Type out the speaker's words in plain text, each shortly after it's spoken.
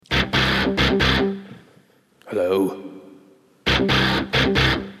Hello? Can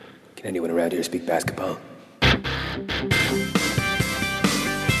anyone around here speak basketball?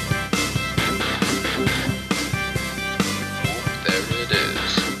 There it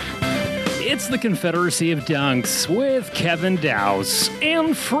is. It's the Confederacy of Dunks with Kevin Dowse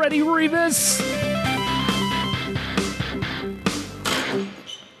and Freddie Rivas.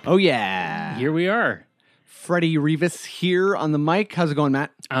 Oh, yeah. Here we are. Freddie Rivas here on the mic. How's it going,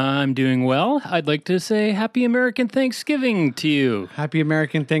 Matt? I'm doing well. I'd like to say Happy American Thanksgiving to you. Happy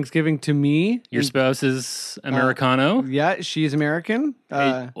American Thanksgiving to me. Your spouse is Americano. Yeah, she's American.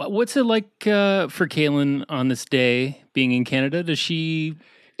 What's it like for Kaylin on this day being in Canada? Does she...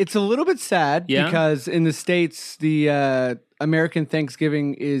 It's a little bit sad because in the States, the American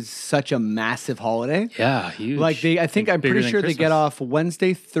Thanksgiving is such a massive holiday. Yeah, huge. Like I'm pretty sure they get off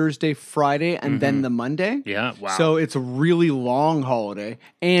Wednesday, Thursday, Friday, and then the Monday. Yeah, wow. So it's a really long holiday,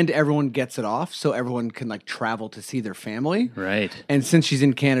 and everyone gets it off, so everyone can like travel to see their family. Right. And since she's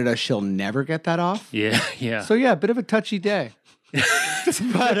in Canada, she'll never get that off. Yeah, yeah. So yeah, a bit of a touchy day.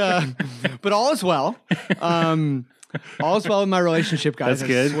 but all is well. All is well in my relationship, guys. That's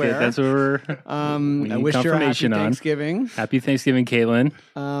good. I swear. That's what we're. I need wish you a happy confirmation on. Thanksgiving. Happy Thanksgiving, Caitlin.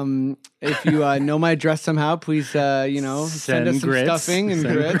 If you know my address somehow, please send us some grits. stuffing and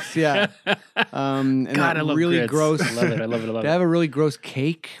grits. Yeah. And God, that I love really grits. gross. I love it. I love it. I love They it. have a really gross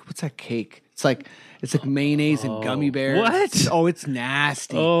cake. What's that cake? It's like mayonnaise and gummy bears. What? Oh, it's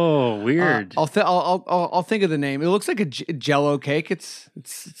nasty. Oh, weird. I'll think of the name. It looks like a Jello cake. It's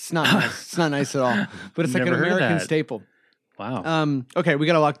not nice. It's not nice at all. But it's like an Never heard of American that. staple. Wow. Okay, we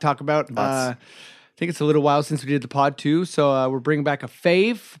got a lot to talk about. I think it's a little while since we did the pod too, so we're bringing back a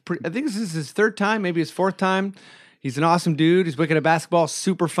fave. I think this is his third time, maybe his fourth time. He's an awesome dude. He's wicked at basketball,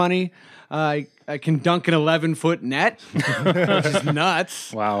 super funny. I can dunk an 11-foot net, which is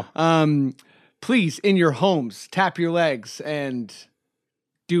nuts. Wow. Please, in your homes, tap your legs and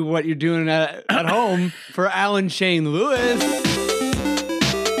do what you're doing at home for Alan Shane Lewis.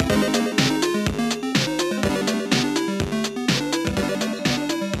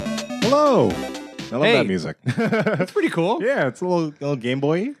 Hello. I love Hey. that music. That's pretty cool. Yeah, it's a little Game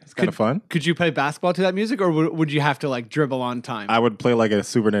Boy. It's kind of fun. Could you play basketball to that music, or would you have to like dribble on time? I would play like a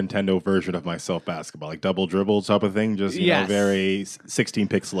Super Nintendo version of myself basketball, like double dribble type of thing, just you know, Yes. very 16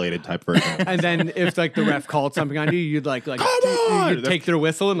 pixelated type version. And then if like the ref called something on you, you'd like on! you'd take their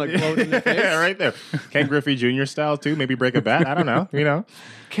whistle and like blow it in their face. Yeah, right there. Ken Griffey Jr. style too. Maybe break a bat. I don't know. You know.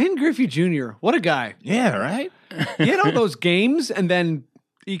 Ken Griffey Jr. What a guy. Yeah. Right. He had all those games, and then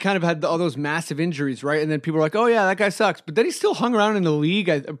he kind of had all those massive injuries, right? And then people were like, "Oh yeah, that guy sucks." But then he still hung around in the league.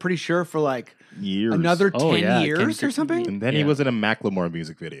 I'm pretty sure for like Years. another 10 Oh, yeah, years Ken or something. And then he was in a Macklemore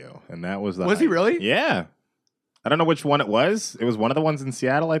music video, and that was the Was he hype. really? Yeah. I don't know which one it was. It was one of the ones in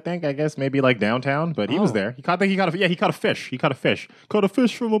Seattle, I think. I guess maybe like downtown, but he was there. He caught a fish. He caught a fish. Caught a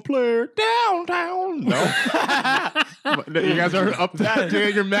fish from a player downtown. No, you guys are up that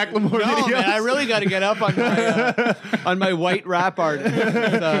doing your Macklemore No, videos. man, I really got to get up on my white rap art.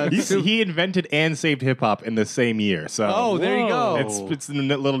 He invented and saved hip hop in the same year. So Oh, there you go. It's a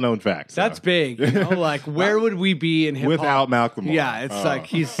little known fact. So. That's big. You know? Like, where would we be in hip hop Without Macklemore. Yeah, it's like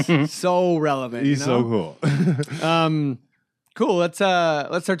he's so relevant. He's you know? so cool. Cool. Let's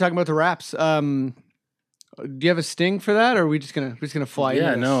start talking about the raps. Do you have a sting for that, or are we just gonna fly? Yeah,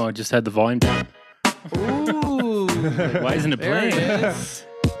 into this? no, I just had the volume down. Ooh, Why isn't it there it playing? is.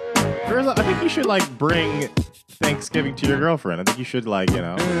 I think you should like bring Thanksgiving to your girlfriend. I think you should like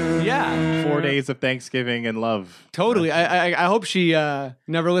Yeah, 4 days of Thanksgiving and love. totally. I hope she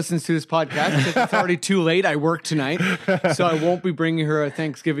never listens to this podcast because it's already too late. I work tonight, so I won't be bringing her a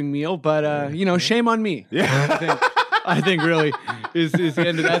Thanksgiving meal. But shame on me. Yeah. I think really is the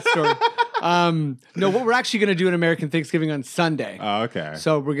end of that story. No, what we're actually gonna do an American Thanksgiving on Sunday. Oh, okay.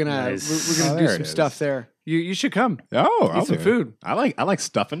 So we're gonna Nice. we're gonna Oh, do there some it stuff is. there. You should come. Oh, I'll some do it. food. I like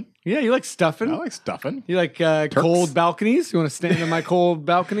stuffing. Yeah, you like stuffing. I like stuffing. You like cold balconies? You want to stand on my cold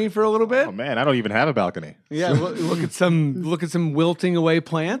balcony for a little bit? Oh man, I don't even have a balcony. Yeah, look at some wilting away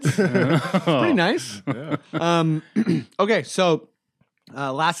plants. Pretty nice. Yeah. Okay, so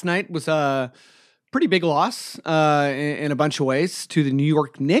last night was a pretty big loss in a bunch of ways to the New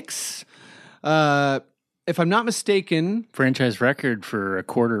York Knicks. If I'm not mistaken, Franchise record for a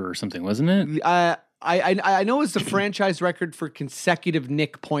quarter or something, wasn't it? I know it's the franchise record for consecutive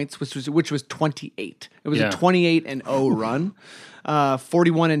Knick points, which was 28. It was Yeah. a 28-0 run.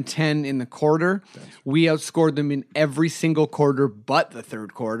 41-10 in the quarter. We outscored them in every single quarter but the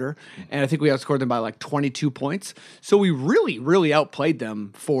third quarter. And I think we outscored them by like 22 points. So we really, really outplayed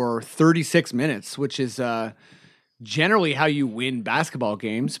them for 36 minutes, which is generally how you win basketball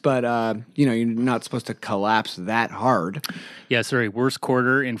games, but you're not supposed to collapse that hard. Yeah, sorry, worst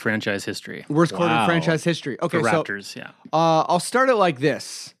quarter in franchise history. Worst quarter in Wow. franchise history. Okay, For so Raptors, yeah. I'll start it like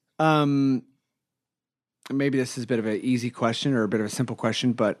this. Maybe this is a bit of an easy question or a bit of a simple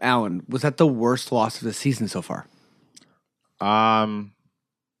question, but Alan, was that the worst loss of the season so far?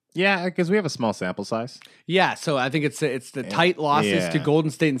 Yeah, because we have a small sample size. Yeah, so I think it's the tight losses to Yeah. Golden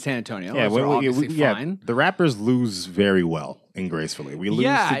State and San Antonio. Yeah, Those are obviously yeah, fine. the Raptors lose very well and gracefully. We lose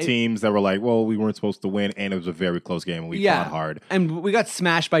Yeah, to teams that were like, well, we weren't supposed to win, and it was a very close game, and we fought hard. And we got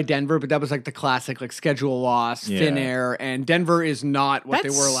smashed by Denver, but that was like the classic like schedule loss, thin Yeah. air, and Denver is not what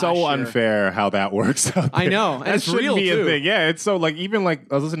That's they were last so year. unfair how that works out I there. know, and That it's shouldn't real, be too. a thing. Yeah, it's so like even like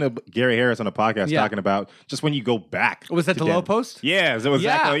I was listening to Gary Harris on a podcast Yeah. talking about just when you go back. Was that to the low Denver. post? Yeah, it was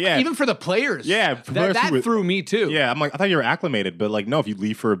exactly. Yeah, even for the players. Yeah, for players that who were- threw me too. Yeah, I'm like, I thought you were acclimated, but like, no, if you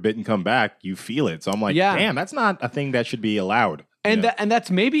leave for a bit and come back, you feel it. So I'm like, Yeah. damn, that's not a thing that should be allowed. and Yeah.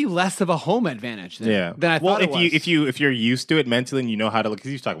 that's maybe less of a home advantage than, Yeah. than I well, thought if it was. if you're used to it mentally and you know how to, because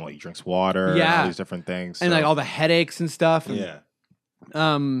he's talking about he drinks water, and Yeah. all these different things, and so- like all the headaches and stuff. And, yeah.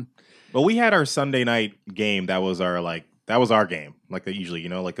 Um. But we had our Sunday night game. That was our game. Like they usually,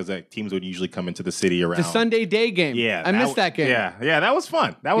 because teams would usually come into the city around The Sunday day game. Yeah, I missed that game. Yeah, that was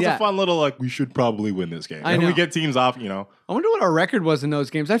fun. That was Yeah. a fun little like we should probably win this game. I And know. we get teams off. I wonder what our record was in those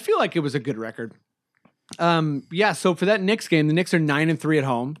games. I feel like it was a good record. Yeah, so for that Knicks game, the Knicks are 9-3 at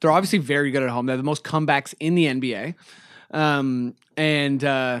home. They're obviously very good at home. They're the most comebacks in the NBA. And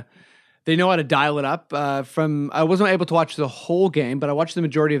they know how to dial it up. I wasn't able to watch the whole game, but I watched the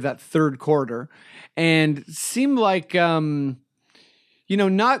majority of that third quarter. And it seemed like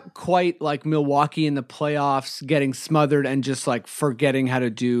not quite like Milwaukee in the playoffs getting smothered and just like forgetting how to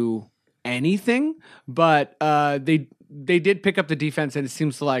do anything, but they did pick up the defense, and it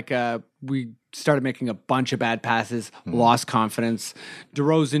seems like we started making a bunch of bad passes, lost confidence.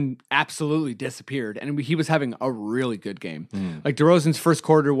 DeRozan absolutely disappeared, and he was having a really good game. Like DeRozan's first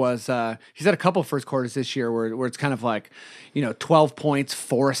quarter was he's had a couple first quarters this year where it's kind of like 12 points,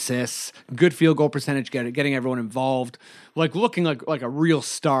 4 assists, good field goal percentage, getting everyone involved, like looking like a real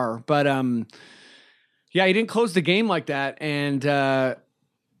star. But yeah, he didn't close the game like that, and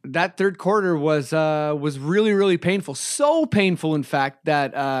that third quarter was really, really painful. So painful, in fact,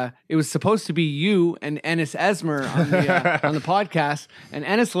 that it was supposed to be you and Ennis Esmer on the podcast, and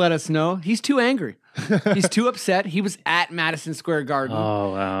Ennis let us know he's too angry. He's too upset. He was at Madison Square Garden.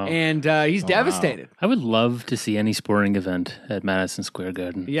 Oh, wow. And he's devastated. I would love to see any sporting event at Madison Square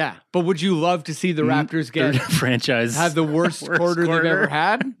Garden. Yeah, but would you love to see the Raptors Their get franchise have the worst quarter they've ever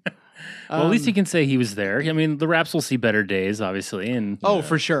had? Well, at least he can say he was there. I mean, the Raps will see better days, obviously, and Oh,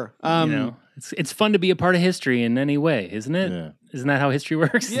 for sure. it's fun to be a part of history in any way, isn't it? Yeah. Isn't that how history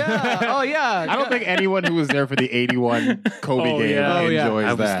works? Yeah. Oh, yeah. I don't think anyone who was there for the 81 Kobe Oh, game yeah. Oh, yeah. enjoys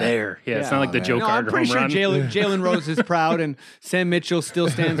I was that. there. Yeah, it's Yeah. not like the Oh, Joe No, Carter I'm pretty home sure run. Jalen Rose is proud, and Sam Mitchell still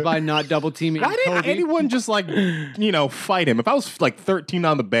stands by not double teaming Why didn't Kobe. anyone just fight him? If I was like 13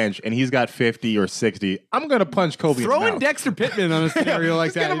 on the bench and he's got 50 or 60, I'm gonna punch Kobe. in the Throw in mouth. Dexter Pittman on a scenario like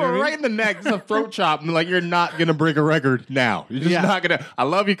Just that. get him you know what I mean? right in the neck, just a throat chop, and like you're not gonna break a record now. You're just Yeah. not gonna. I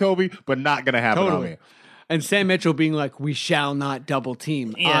love you, Kobe, but not gonna happen on Totally. me. And Sam Mitchell being like, "We shall not double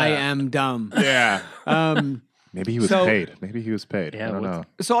team. I am dumb." Yeah. Maybe he was so- paid. Maybe he was paid. Yeah, I don't what- know.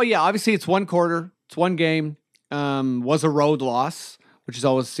 So yeah, obviously it's one quarter, it's one game. Was a road loss, which is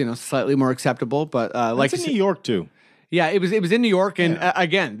always slightly more acceptable. But like It's you in said- New York too. yeah, it was in New York, and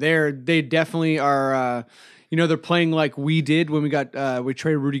again, they definitely are. They're playing like we did when we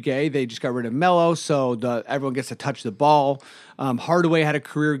traded Rudy Gay. They just got rid of Melo, so everyone gets to touch the ball. Hardaway had a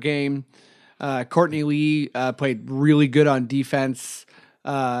career game. Courtney Lee played really good on defense.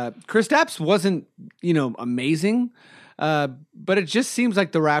 Kristaps wasn't amazing, but it just seems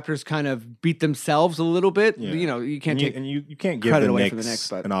like the Raptors kind of beat themselves a little bit. Yeah. You can't And take you can't give credit the away Knicks, from the Knicks,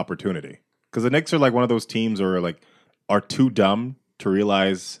 but- an opportunity because the Knicks are like one of those teams are too dumb to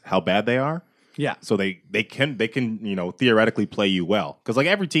realize how bad they are. yeah. So they can theoretically play you well because like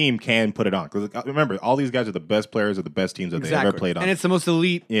every team can put it on because remember all these guys are the best players of the best teams that they ever played on. And it's the most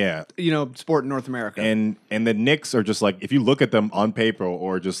elite, yeah. sport in North America. And the Knicks are just like if you look at them on paper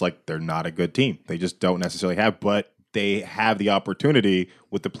or just like they're not a good team. They just don't necessarily have, but they have the opportunity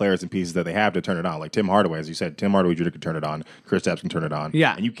with the players and pieces that they have to turn it on. Like Tim Hardaway, as you said, Tim Hardaway Jr. can turn it on. Kristaps can turn it on.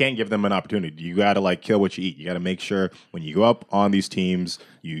 Yeah. And you can't give them an opportunity. You got to like kill what you eat. You got to make sure when you go up on these teams,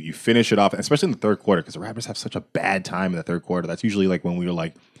 you finish it off, especially in the third quarter because the Raptors have such a bad time in the third quarter. That's usually like when we were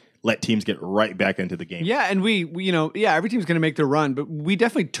like, let teams get right back into the game. Yeah, and we every team's going to make their run, but we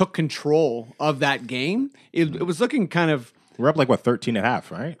definitely took control of that game. It was looking kind of We're up like, what,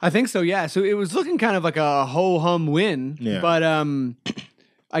 13.5, right? I think so, yeah. So it was looking kind of like a ho-hum win. Yeah. But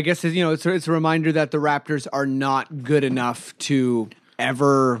I guess, it's a reminder that the Raptors are not good enough to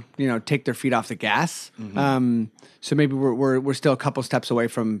ever, take their feet off the gas. So maybe we're still a couple steps away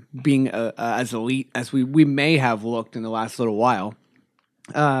from being as elite as we may have looked in the last little while.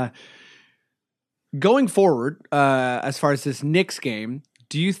 Going forward, as far as this Knicks game,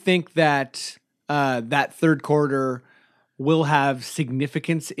 do you think that that third quarter will have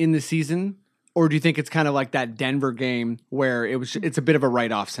significance in the season? Or do you think it's kind of like that Denver game where it's a bit of a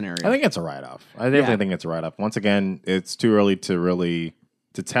write-off scenario? I think it's a write-off. I definitely think it's a write-off. Once again, it's too early to really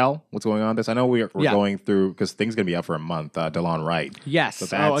tell what's going on. I know we're going through, because things going to be out for a month. DeLon Wright. Yes.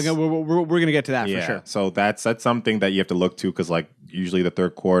 So we're going to get to that yeah, for sure. So that's something that you have to look to, because like usually the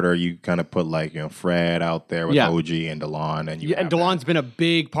third quarter you kind of put like Fred out there with OG and DeLon, and and DeLon's been a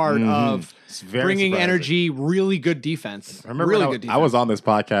big part of bringing surprising. Energy, really good defense. I remember I was on this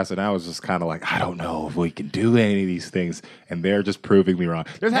podcast and I was just kind of like, I don't know if we can do any of these things, and they're just proving me wrong.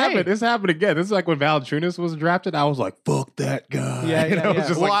 This happened again. This is like when Valanciunas was drafted. I was like, fuck that guy. Yeah.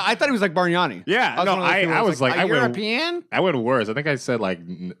 I thought he was like Bargnani. Yeah, I was like, European? I went worse. I think I said like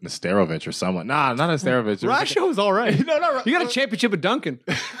Nesterovic or someone. Nah, not Nesterovic. Rasha was all right. No. You got a championship with Duncan.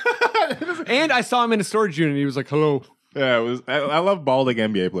 And I saw him in a storage unit and he was like, hello. Yeah, it was. I love balding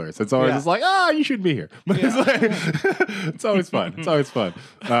NBA players. It's always just like, you shouldn't be here. But it's like, it's always fun. It's always fun.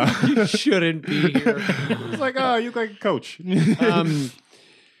 You shouldn't be here. It's like, you look like a coach.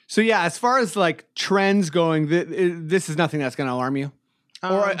 So yeah, as far as like trends going, this is nothing that's going to alarm you.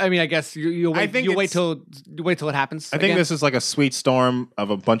 Or I mean, I guess you'll wait till it happens. I think this is like a sweet storm of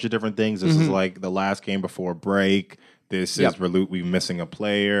a bunch of different things. This is like the last game before break. This is we missing a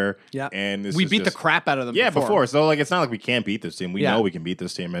player. Yeah, and we beat the crap out of them. Before. So like, it's not like we can't beat this team. We know we can beat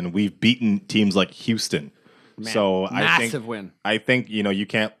this team, and we've beaten teams like Houston. Man, so massive win. I think you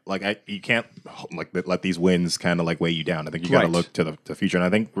can't let these wins kind of like weigh you down. I think you got to look to the future, and I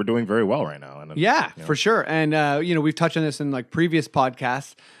think we're doing very well right now. And for sure. And we've touched on this in like previous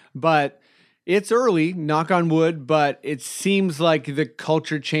podcasts, but it's early, knock on wood. But it seems like the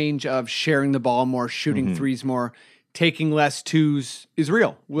culture change of sharing the ball more, shooting threes more, taking less twos is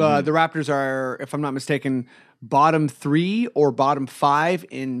real. The Raptors are, if I'm not mistaken, bottom 3 or bottom 5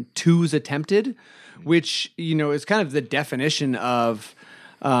 in twos attempted, which, is kind of the definition of,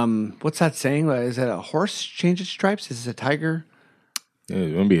 what's that saying? Is that a horse changes stripes? Is it a tiger? Yeah,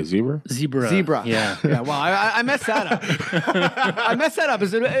 you want to be a zebra? Zebra. Yeah. Well, I messed that up. It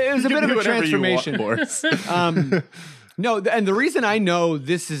was a bit of a transformation. No, and the reason I know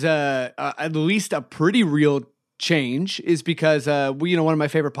this is at least a pretty real change is because one of my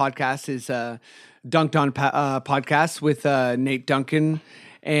favorite podcasts is Dunked On podcast with Nate Duncan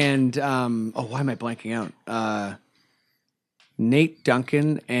and why am I blanking out? Nate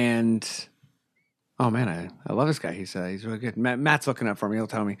Duncan and I love this guy. He's really good. Matt's looking up for me. He'll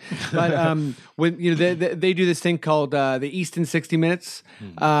tell me. But when they do this thing called the East in 60 Minutes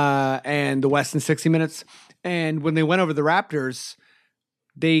and the West in 60 Minutes, and when they went over the Raptors,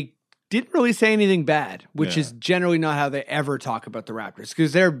 they didn't really say anything bad, which is generally not how they ever talk about the Raptors,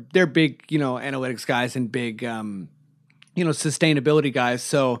 because they're big, analytics guys and big, sustainability guys.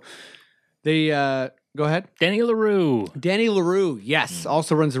 So they go ahead. Danny LaRue, yes,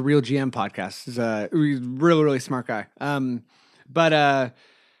 also runs a Real GM podcast. He's a really, really smart guy. But I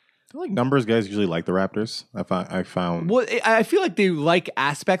feel like numbers guys usually like the Raptors. I found. Well, I feel like they like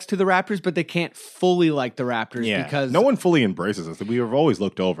aspects to the Raptors, but they can't fully like the Raptors because no one fully embraces us. We have always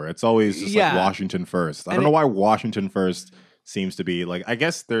looked over. It's always just like Washington first. I don't know why Washington first seems to be like. I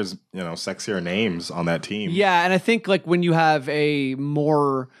guess there's sexier names on that team. Yeah, and I think like when you have a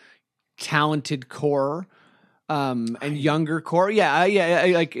more talented core. And younger core,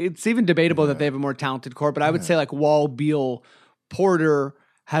 like it's even debatable that they have a more talented core, but I would say like Wall, Beal, Porter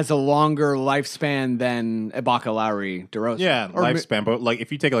has a longer lifespan than Ibaka, Lowry, DeRozan. Yeah, lifespan. But like,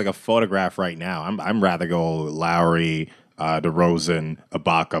 if you take like a photograph right now, I'm rather go Lowry, DeRozan,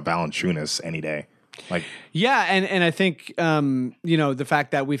 Ibaka, Valanciunas any day. Like, yeah, and I think the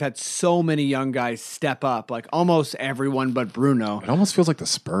fact that we've had so many young guys step up, like almost everyone but Bruno. It almost feels like the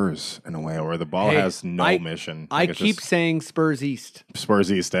Spurs in a way, where the ball has no mission. I keep saying Spurs East.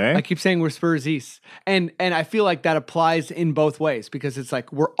 Spurs East, eh? I keep saying we're Spurs East, and I feel like that applies in both ways, because it's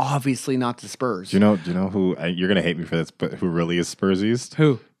like we're obviously not the Spurs. Do you know who you're gonna hate me for this, but who really is Spurs East?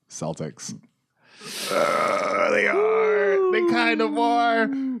 Who? Celtics. They are. They kind of are.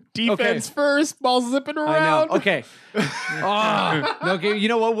 Defense first, ball zipping around. I know. Okay. Okay. You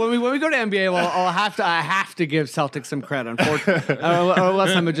know what? When we go to NBA, I have to give Celtics some credit. Unfortunately,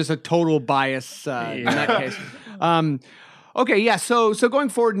 unless I'm just a total bias in that case. Okay, yeah. So going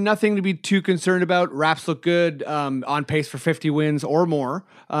forward, nothing to be too concerned about. Raps look good, on pace for 50 wins or more.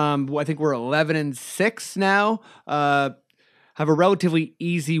 I think we're 11-6 now. Have a relatively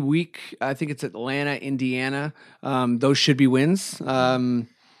easy week. I think it's Atlanta, Indiana. Those should be wins. But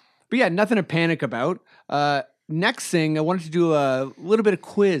yeah, nothing to panic about. Next thing, I wanted to do a little bit of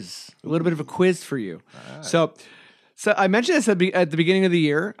a quiz for you. Right. So I mentioned this at the beginning of the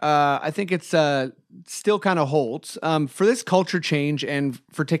year. I think it's still kind of holds for this culture change and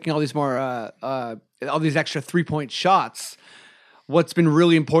for taking all these more all these extra 3-point shots. What's been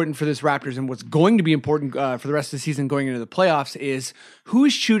really important for this Raptors and what's going to be important for the rest of the season going into the playoffs is who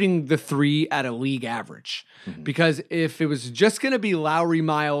is shooting the three at a league average. Mm-hmm. Because if it was just going to be Lowry,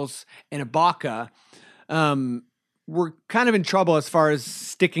 Miles, and Ibaka, we're kind of in trouble as far as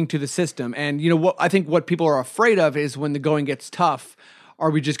sticking to the system. And you know what I think what people are afraid of is when the going gets tough,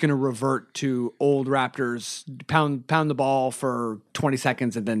 are we just going to revert to old Raptors, pound the ball for 20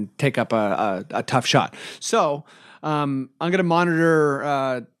 seconds and then take up a tough shot? So I'm going to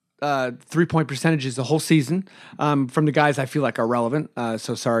monitor 3-point percentages the whole season from the guys I feel like are relevant.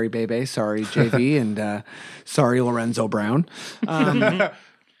 So sorry, Bebe, sorry, JV, and sorry, Lorenzo Brown.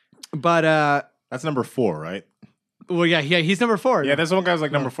 But that's number 4, right? Well, yeah, he's number 4. Yeah, there's one guy's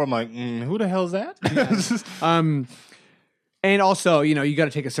like number 4. I'm like, who the hell is that? Yeah. And also, you know, you got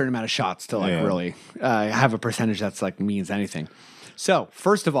to take a certain amount of shots to like really have a percentage that's like means anything. So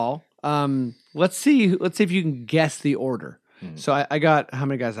first of all, let's see if you can guess the order. So I got, how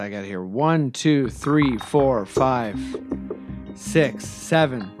many guys I got here? 1, 2, 3, 4, 5, 6,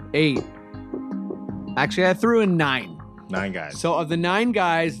 7, 8. Actually, I threw in 9. 9 guys. So of the 9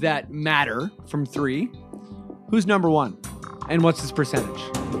 guys that matter from 3, who's number 1? And what's his percentage?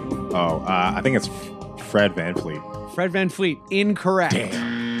 I think it's Fred VanVleet. Fred VanVleet, incorrect.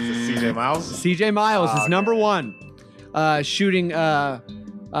 Damn. Is it CJ Miles? CJ Miles is number 1. Shooting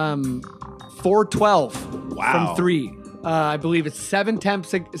 412 from 3. I believe it's 7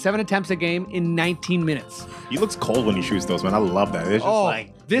 attempts a game in 19 minutes. He looks cold when he shoots those, man. I love that. It's just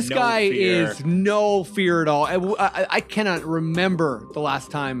like this no guy fear. is no fear at all. I cannot remember the last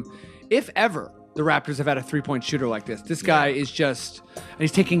time, if ever, the Raptors have had a 3-point shooter like this. This guy is just, and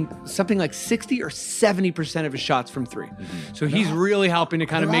he's taking something like 60 or 70% of his shots from 3. Mm-hmm. So he's really helping to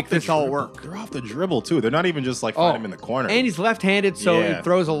kind of make this all work. They're off the dribble too. They're not even just like find him in the corner. And he's left-handed, so it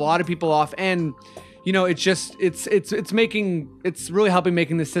throws a lot of people off. And you know, it's just it's really helping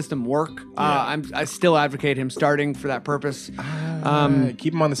making the system work. I still advocate him starting for that purpose.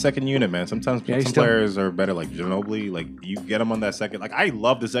 Keep him on the second unit, man. Sometimes some players are better, like Ginobili. Like you get him on that second. Like I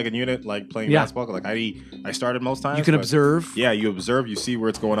love the second unit, like playing basketball. Like I started most times. You can observe. Yeah, you observe. You see where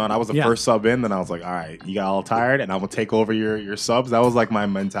it's going on. I was the first sub in, then I was like, all right, you got all tired, and I'm gonna take over your subs. That was like my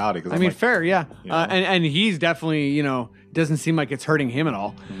mentality. I mean, fair, yeah. You know? And he's definitely, you know, doesn't seem like it's hurting him at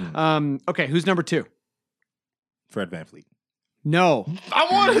all. Okay, who's number 2? Fred VanVleet. No. I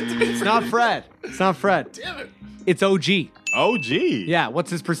want it to be. It's not Fred. It's not Fred. Damn it. It's OG. OG? Yeah, what's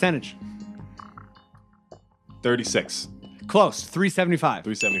his percentage? 36. Close. 375.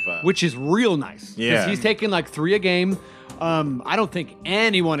 375. Which is real nice. Yeah. Because he's taking like 3 a game. I don't think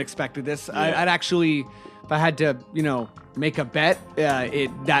anyone expected this. Yeah. I'd actually, if I had to, you know, make a bet,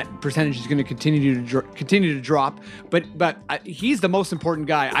 that percentage is going to continue to drop. But he's the most important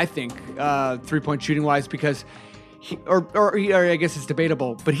guy, I think, 3-point shooting wise, because or I guess it's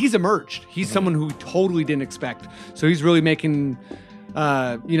debatable, but he's emerged. He's someone who we totally didn't expect. So he's really making,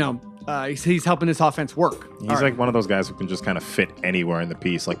 he's helping this offense work. He's like one of those guys who can just kind of fit anywhere in the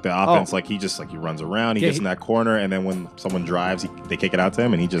piece. Like the offense, like he runs around, he gets in that corner, and then when someone drives, they kick it out to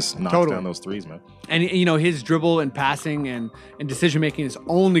him, and he just knocks down those threes, man. And you know his dribble and passing and decision making is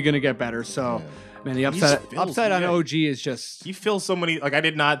only going to get better. So. Yeah. Man, the upside on OG is just... He fills so many... Like, I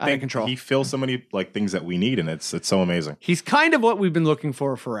did not think... Control. He fills so many, like, things that we need, and it's so amazing. He's kind of what we've been looking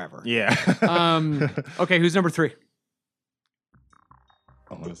for forever. Yeah. Okay, who's number 3?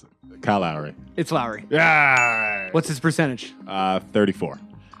 Oh, what is it? Kyle Lowry. It's Lowry. Yeah. What's his percentage? 34.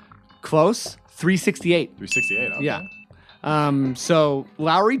 Close. 368. 368, okay. Yeah. So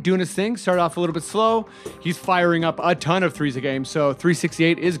Lowry doing his thing, started off a little bit slow. He's firing up a ton of threes a game, so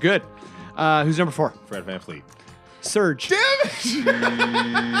 368 is good. Who's number 4? Fred VanVleet. Serge. Damn it!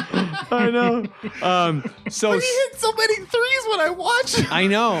 I know. So he hit so many threes when I watch him. I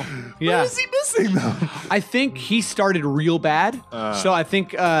know. Yeah. What is he missing though? I think he started real bad. So I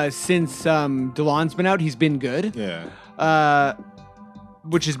think since DeLon's been out, he's been good. Yeah.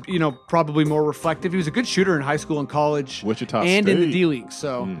 Which is, you know, probably more reflective. He was a good shooter in high school and college. Wichita and State. In the D League.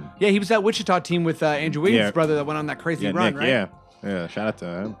 So yeah, he was that Wichita team with Andrew Wiggins' brother that went on that crazy run, Nick, right? Yeah. Shout out to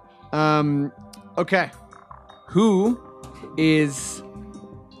him. Okay. Who is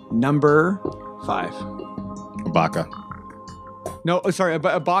number 5. Ibaka. No, sorry,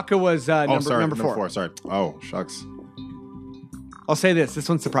 Ibaka was number 4. Sorry. Oh, shucks. I'll say this. This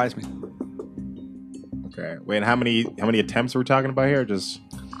one surprised me. Okay. Wait, and how many attempts are we talking about here? Just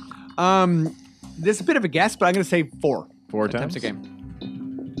This is a bit of a guess, but I'm going to say 4. 4 attempts attempts a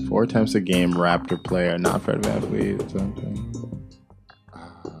game. 4 attempts a game. Raptor player, not Fred VanVleet.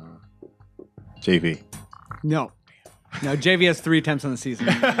 JV. No, JV has 3 attempts on the season.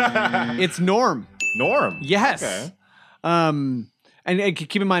 It's Norm. Norm. Yes. Okay. And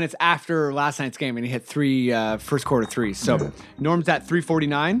keep in mind, it's after last night's game, and he hit 3 first quarter threes. So Norm's at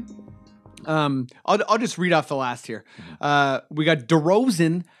 349. I'll just read off the last here. We got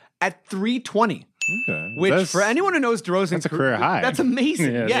DeRozan at 320. Okay. Which, for anyone who knows DeRozan, that's a career high. That's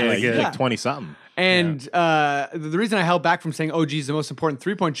amazing. Yeah, Yeah, really good. Like 20 something. And the reason I held back from saying OG is the most important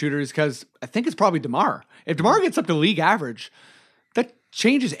 3-point shooter is because I think it's probably DeMar. If DeMar gets up to league average, that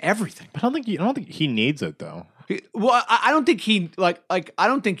changes everything. But I don't think he needs it though. Well, I don't think he I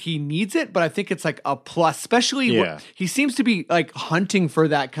don't think he needs it, but I think it's like a plus, especially he seems to be like hunting for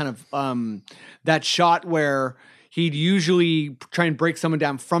that kind of that shot where he'd usually try and break someone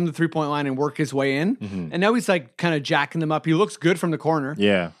down from the 3-point line and work his way in. And now he's like kind of jacking them up. He looks good from the corner.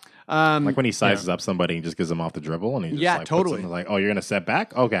 Yeah. Like when he sizes up somebody and just gives them off the dribble and he just like totally. puts them like, oh, you're gonna step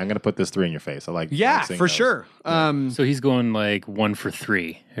back? Okay, I'm gonna put this 3 in your face. I like For those. sure. So he's going like 1 for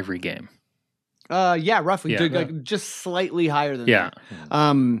 3 every game. Roughly. Yeah. Like just slightly higher than Yeah.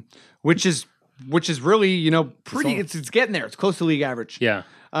 that. Which is really, pretty it's getting there. It's close to league average. Yeah.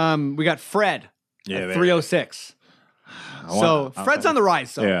 We got Fred Yeah, at there. 306. So Fred's on the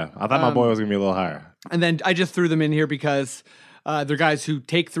rise. So. Yeah, I thought my boy was gonna be a little higher. And then I just threw them in here because they're guys who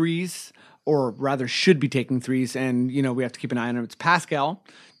take threes, or rather should be taking threes, and we have to keep an eye on them. It's Pascal,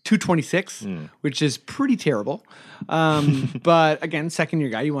 226, which is pretty terrible. But again, second-year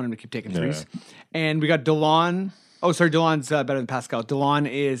guy, you want him to keep taking threes. And we got DeLon. Oh, sorry, DeLon's better than Pascal. DeLon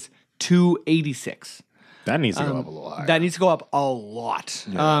is 286. That needs to go up a little higher. That needs to go up a lot.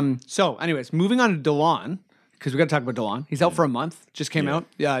 So, anyways, moving on to DeLon, because we got to talk about DeLon. He's out for a month. Just came out.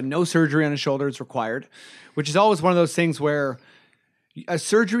 No surgery on his shoulder is required, which is always one of those things where a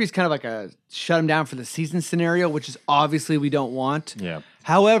surgery is kind of like a shut him down for the season scenario, which is obviously we don't want. Yeah.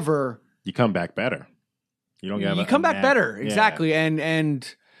 However, You come back better. You don't get you come back better. Exactly.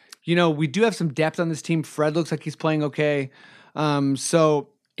 And we do have some depth on this team. Fred looks like he's playing okay. So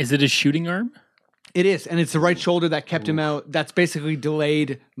Is it a shooting arm? it is, and it's the right shoulder that kept him out. That's basically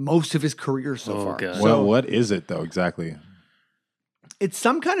delayed most of his career so far. God. Well, what is it though exactly? It's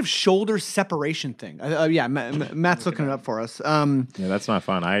some kind of shoulder separation thing. Matt's looking it up for us. Yeah, that's not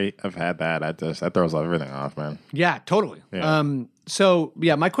fun. I've had that. That throws everything off, man. Yeah, totally. Yeah.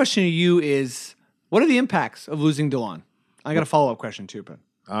 My question to you is, what are the impacts of losing DeLon? I got a follow-up question too, but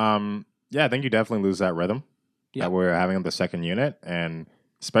Yeah, I think you definitely lose that rhythm that we're having in the second unit, and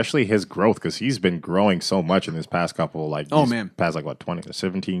especially his growth, because he's been growing so much in this past couple, past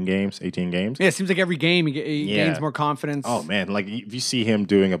 17 games, 18 games. Yeah, it seems like every game he gains more confidence. Oh man, like if you see him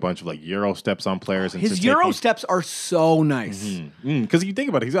doing a bunch of like Euro steps on players, and his Euro steps are so nice. Because you think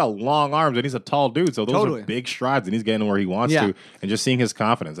about it, he's got long arms and he's a tall dude, so those are big strides, and he's getting where he wants to, and just seeing his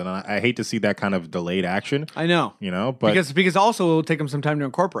confidence. And I hate to see that kind of delayed action. I know, but because also it'll take him some time to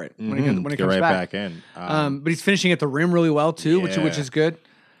incorporate when he comes back in. But he's finishing at the rim really well too, which is good.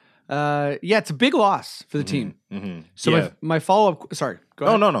 It's a big loss for the team. So my follow-up... Sorry, go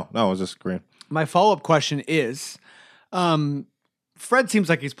ahead. No, I was just agreeing. My follow-up question is, Fred seems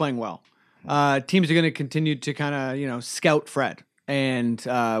like he's playing well. Teams are going to continue to kind of, scout Fred. And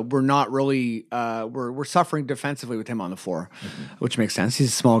we're not really... we're suffering defensively with him on the floor, which makes sense. He's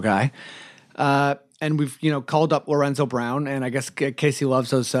a small guy. And we've, called up Lorenzo Brown, and I guess Casey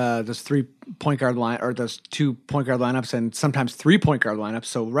loves those 3-point guard line, or those 2-point guard lineups, and sometimes 3-point guard lineups.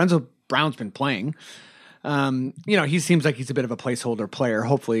 So Lorenzo Brown's been playing. He seems like he's a bit of a placeholder player.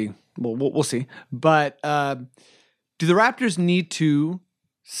 Hopefully, we'll see. But do the Raptors need to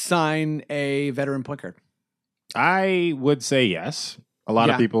sign a veteran point guard? I would say yes. A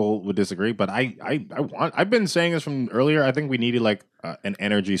lot of people would disagree, but I've been saying this from earlier. I think we needed an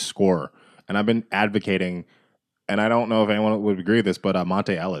energy scorer. And I've been advocating, and I don't know if anyone would agree with this, but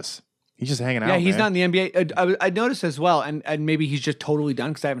Monte Ellis. He's just hanging out. Yeah, he's not in the NBA. I noticed as well, and maybe he's just totally done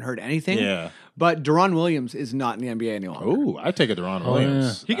because I haven't heard anything. Yeah. But Deron Williams is not in the NBA any longer. Oh, I'd take a Deron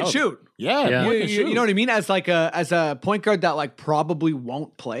Williams. He can shoot. Yeah. You know what I mean? As a point guard that probably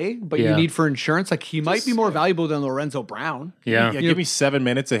won't play, but you need for insurance. He might be more valuable than Lorenzo Brown. Yeah. Give me 7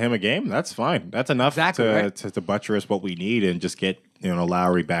 minutes of him a game. That's fine. That's enough to buttress what we need and just get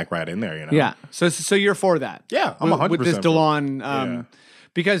Lowry back right in there. Yeah. So you're for that. Yeah, I'm with 100% this for it. DeLon,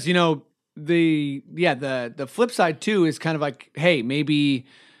 because the flip side too is kind of like, hey, maybe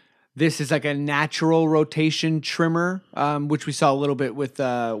this is like a natural rotation trimmer, which we saw a little bit with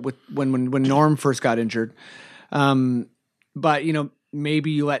when Norm first got injured. But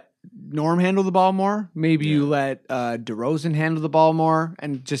maybe you let Norm handle the ball more. Maybe you let DeRozan handle the ball more,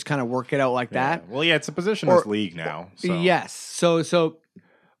 and just kind of work it out like that. Well, yeah, it's a positionless league now. So. Yes. So,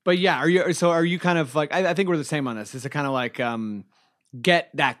 but yeah, are you kind of like? I think we're the same on this. It's a kind of like get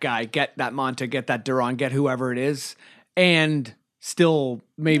that guy, get that Monta, get that Duran, get whoever it is, and still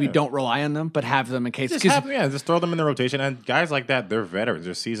maybe don't rely on them, but have them in case. Just throw them in the rotation. And guys like that, they're veterans,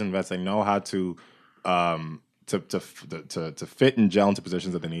 they're seasoned vets. They know how to fit and gel into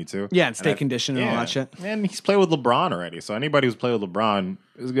positions that they need to. Yeah, and stay conditioned and all that shit. And he's played with LeBron already, so anybody who's played with LeBron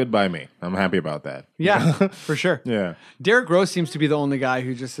is good by me. I'm happy about that. Yeah, for sure. Yeah. Derrick Rose seems to be the only guy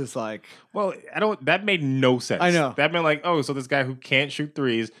who just is like. Well, that made no sense. I know. That meant like, so this guy who can't shoot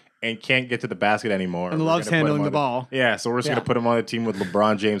threes and can't get to the basket anymore. And loves handling the ball. Yeah, so we're just going to put him on a team with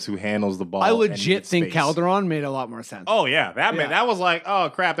LeBron James who handles the ball. I legit think space. Calderon made a lot more sense. Oh, yeah. That was like,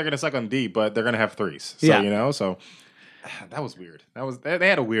 oh, crap, they're going to suck on D, but they're going to have threes. So, so that was weird. They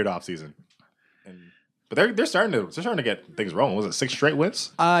had a weird offseason. But they're starting to get things rolling. Was it 6 straight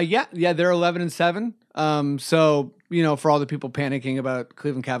wins? Yeah, they're 11-7. So, for all the people panicking about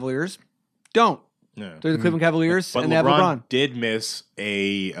Cleveland Cavaliers, don't. Yeah. They're the Cleveland Cavaliers, But and they have LeBron. did miss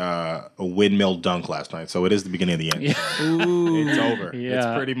a windmill dunk last night, so it is the beginning of the end. Ooh. It's over. Yeah.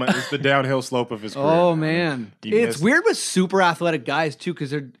 It's pretty much the downhill slope of his career. Oh, man. He It's missed- weird with super athletic guys, too,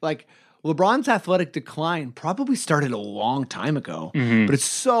 because they're like LeBron's athletic decline probably started a long time ago, but it's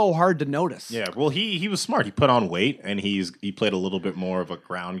so hard to notice. Yeah, well, he was smart. He put on weight, and he played a little bit more of a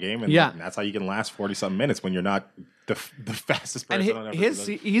ground game, and that's how you can last 40-something minutes when you're not the fastest person And on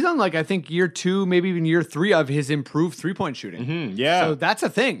every he's on like I think year 2, maybe even year 3 of his improved 3-point shooting. Yeah. So that's a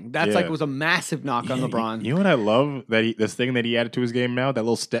thing. That's like was a massive knock on LeBron. You know what I love this thing that he added to his game now, that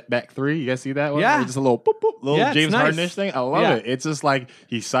little step back 3. You guys see that one? Yeah. Where just a little boop, boop, little Yeah, it's James nice. Harden-ish thing. I love it. It's just like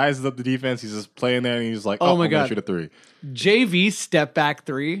he sizes up the defense. He's just playing there, and he's like, Oh my I'm gonna God. shoot a 3. JV step back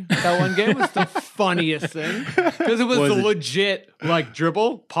 3 that one game was the funniest thing because it was the legit like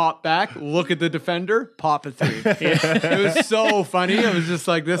dribble, pop back, look at the defender, pop a 3. It was so funny. I was just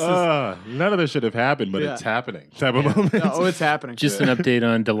like, this is None of this should have happened, but it's happening. Type of moment. oh, it's happening. Just an update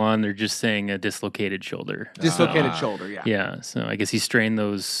on DeLon. They're just saying a dislocated shoulder. Dislocated shoulder. Yeah. Yeah, so I guess he strained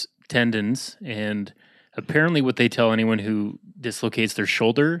those tendons, and apparently what they tell anyone who dislocates their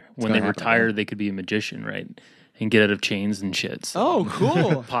shoulder, when they gonna happen, retire, they could be a magician, right? And get out of chains and shit. So Oh,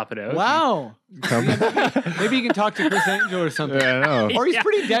 cool. pop it out. Wow. Maybe you can talk to Chris Angel or something. Yeah, I know. Or he's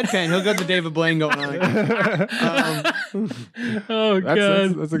pretty deadpan. He'll go to David Blaine going on. Oh,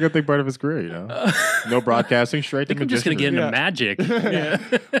 God. That's a good thing part of his career, No broadcasting, straight to I'm just going to get into magic. Yeah.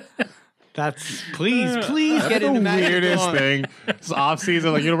 That's please get the into magic. weirdest Lawn. thing. It's off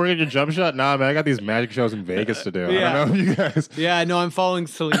season, like, we're gonna get your jump shot. Nah, man, I got these magic shows in Vegas to do. Yeah. I don't know if you guys. Yeah, no, I'm following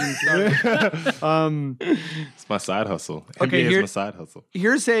Celine. Sorry. It's my side hustle. Okay, NBA is my side hustle.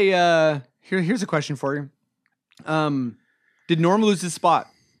 Here's a here's a question for you. Did Norm lose his spot?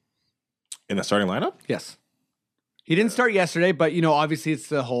 In the starting lineup? Yes. He didn't start yesterday, but obviously it's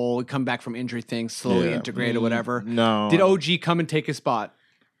the whole come back from injury thing, slowly integrate or whatever. No. Did OG come and take his spot?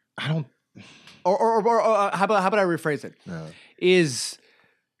 I don't. Or how about I rephrase it?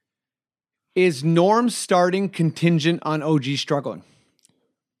 Is Norm starting contingent on OG struggling?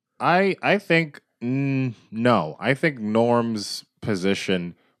 I think no. I think Norm's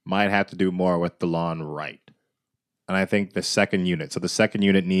position might have to do more with DeLon Wright, and I think the second unit. So the second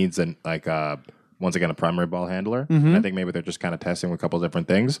unit needs once again a primary ball handler. And I think maybe they're just kind of testing with a couple of different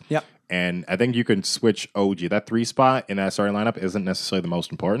things. Yep. And I think you can switch OG. That 3 spot in that starting lineup isn't necessarily the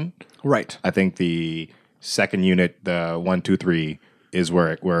most important. Right. I think the second unit, the 1, 2, 3, is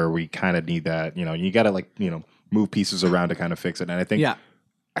where we kind of need that. You got to move pieces around to kind of fix it. And I think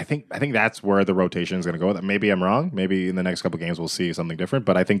I think that's where the rotation is going to go. Maybe I'm wrong. Maybe in the next couple of games we'll see something different.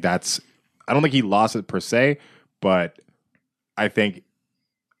 But I think I don't think he lost it per se, but I think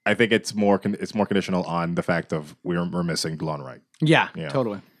it's more conditional on the fact of we're missing DeLon Wright. Yeah,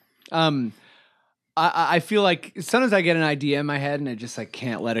 totally. I feel like sometimes I get an idea in my head and I just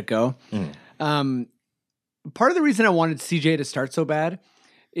can't let it go. Part of the reason I wanted CJ to start so bad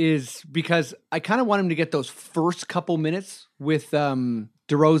is because I kind of want him to get those first couple minutes with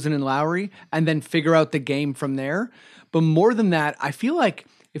DeRozan and Lowry and then figure out the game from there. But more than that, I feel like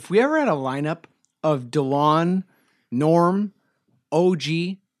if we ever had a lineup of DeLon, Norm,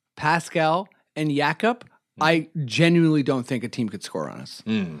 OG, Pascal, and Jakob, I genuinely don't think a team could score on us.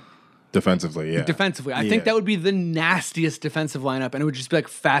 Defensively, yeah. Defensively, I think that would be the nastiest defensive lineup, and it would just be like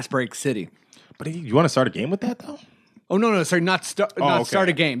fast break city. But you want to start a game with that though? Oh no, sorry, not start okay. start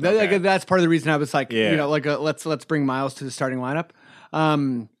a game. Okay. That's part of the reason I was like, Yeah. Let's bring Miles to the starting lineup.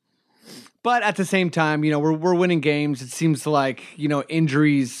 But at the same time, we're winning games. It seems like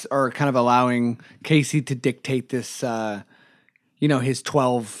injuries are kind of allowing Casey to dictate this.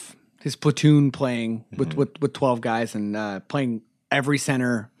 His platoon playing with 12 guys and playing every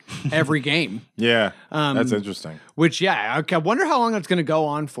center every game. Yeah, that's interesting. Which I wonder how long that's going to go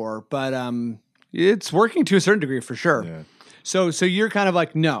on for. But it's working to a certain degree for sure. Yeah. So you're kind of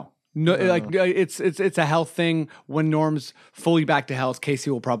like no, like it's a health thing. When Norm's fully back to health, Casey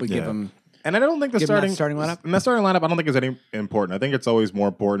will probably give him. And I don't think the Give him that starting starting lineup? In that starting lineup, I don't think it's any important. I think it's always more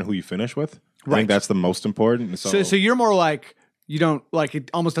important who you finish with. I Right. think that's the most important. So you're more like you don't like it.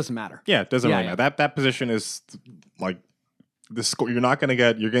 Almost doesn't matter. yeah, it doesn't Yeah, really yeah. matter. That position is like the score. You're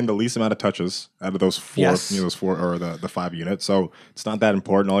getting the least amount of touches out of those four, Yes. those four or the 5 units. So it's not that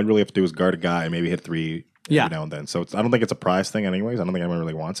important. All you really have to do is guard a guy and maybe hit 3 Yeah. every now and then. So I don't think it's a prize thing, anyways. I don't think anyone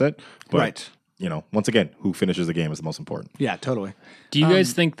really wants it. But, Right. Once again, who finishes the game is the most important. Yeah, totally. Do you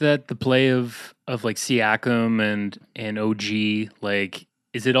guys think that the play of like Siakam and OG, like,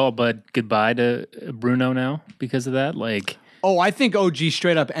 is it all but goodbye to Bruno now because of that? Like, Oh, I think OG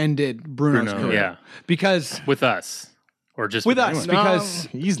straight up ended Bruno's Bruno, career. yeah. Because with us or just With us, anyone? because-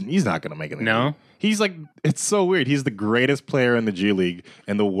 he's not going to make it. No? He's like, it's so weird. He's the greatest player in the G League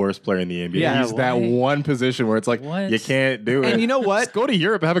and the worst player in the NBA. Yeah, He's that why? one position where it's like, What? you can't do it. And you know what? Just go to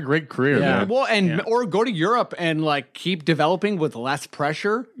Europe and have a great career, Yeah. man. or go to Europe and like keep developing with less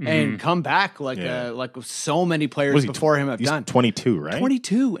pressure and come back like Yeah. like so many What players is he, before him have he's done. 22, right?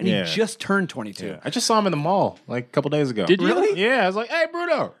 22, and Yeah. he just turned 22. Yeah. I just saw him in the mall like a couple days ago. Did you? Really? Yeah. I was like, hey,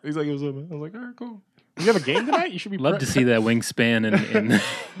 Bruno. He's like, what's up, man? I was like, all right, cool. You have a game tonight? You should be Love to see that wingspan in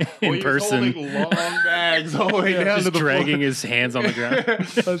He was person. holding long bags all the way down to Just the dragging floor. his hands on the ground.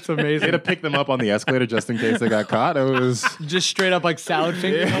 That's They amazing. had to pick them up on the escalator just in case they got caught. It was Just straight up like salad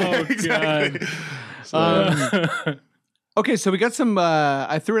fingers. Oh, exactly. Okay, so we got some.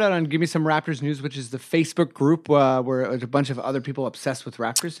 I threw it out on Give Me Some Raptors News, which is the Facebook group where there's a bunch of other people obsessed with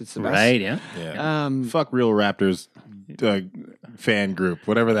Raptors. It's the best. Right, yeah. Yeah. Fuck Real Raptors fan group,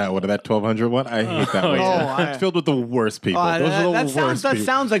 whatever that 1200 one. I hate that one. yeah. It's filled with the worst people. Those are the worst that people.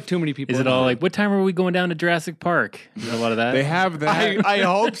 sounds like too many people. Is it all like, what time are we going down to Jurassic Park? Is there a lot of that? They have that. I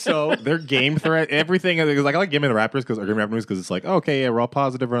hope so. Their game threat, everything. Because like I like Give Me the Raptors because it's like, okay, yeah, we're all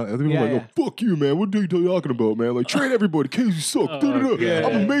positive. Other people are like, oh, fuck you, man. What are you talking about, man? Like trade everybody. Casey suck. yeah.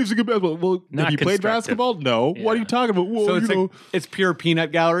 I'm amazing at basketball. Well, Not have you played constructive. basketball? No. What are you talking about? Well, So it's you know. like it's pure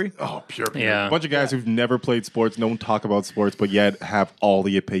peanut gallery. Oh, pure. Yeah. A bunch of guys who've never played sports, don't talk about sports, but yet have all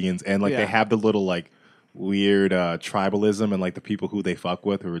the opinions. And like Yeah. they have the little like weird tribalism and like the people who they fuck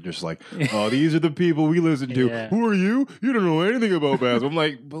with who are just like, oh, these are the people we listen to. Yeah. Who are you? You don't know anything about basketball. I'm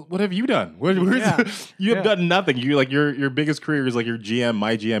like, but what have you done? Where's you have done nothing. You like your biggest career is like your GM,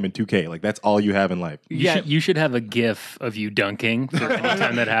 my GM in 2K. Like that's all you have in life. You should have a GIF of you dunking for any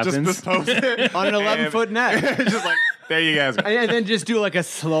time that happens. Just post it On an 11-foot net. just like there you guys go. And then just do like a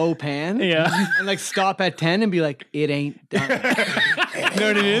slow pan. Yeah. And like stop at 10 and be like, it ain't done. You know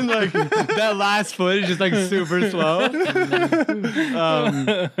what I mean? Like that last foot is just like super slow.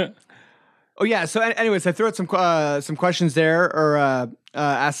 Oh yeah. So anyways, I threw out some questions there or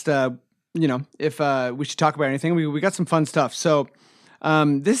asked, if we should talk about anything. We got some fun stuff. So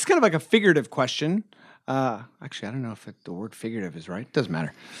this is kind of like a figurative question. Actually, I don't know if the word figurative is right. Doesn't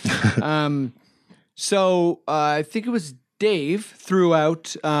matter. So I think it was Dave threw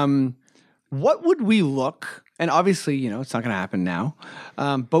out, what would we look, and obviously, it's not going to happen now,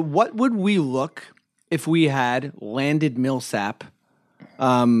 but what would we look if we had landed Millsap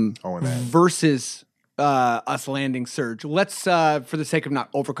Oh, and that. versus us landing Surge? Let's, for the sake of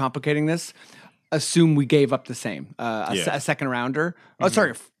not overcomplicating this, assume we gave up the same, a second rounder. Oh,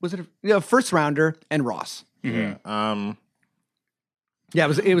 sorry, was it a first rounder and Ross? Yeah. Yeah,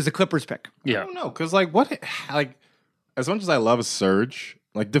 it was a Clippers pick. I Yeah. don't know, because as much as I love Surge,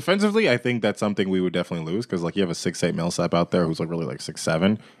 like defensively, I think that's something we would definitely lose because like you have a 6'8" Millsap out there who's like really like 6'7",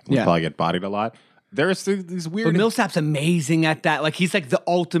 and would Yeah. probably get bodied a lot. There's these But weird. Millsap's amazing at that. Like he's like the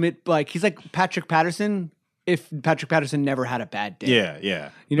ultimate. Like he's like Patrick Patterson. If Patrick Patterson never had a bad day. yeah.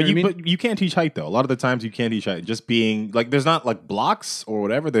 You know what I mean? But you can't teach height though. A lot of the times you can't teach height. Just being like, there's not like blocks or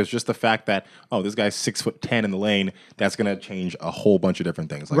whatever. There's just the fact that this guy's 6'10" in the lane. That's gonna change a whole bunch of different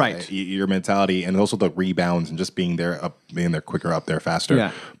things. Like, Right. Your mentality and also the rebounds and just being there quicker, up there faster.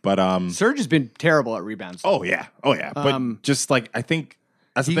 Yeah. But Surge has been terrible at rebounds. Oh yeah. But just like I think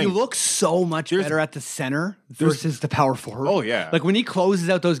That's the He thing. looks so much better at the center versus the power forward. Oh, yeah. Like when he closes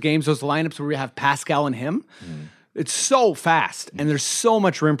out those games, those lineups where we have Pascal and him, it's so fast and there's so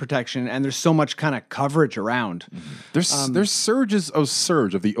much rim protection and there's so much kind of coverage around. There's surges of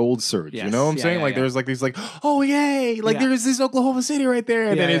Surge of the old Surge. You Yes, know what I'm yeah, saying? yeah, like yeah. there's like these like, oh yay, like Yeah. there's this Oklahoma City right there,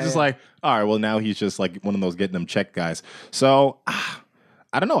 and Yeah, then it's yeah, just yeah. like, all right, well now he's just like one of those getting them checked guys. So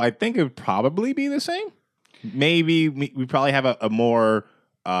I don't know. I think it would probably be the same. Maybe we probably have a more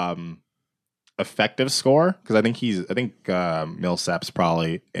effective score because I think Millsap's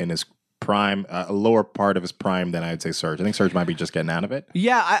probably in his prime, a lower part of his prime than I'd say Surge. I think Surge might be just getting out of it.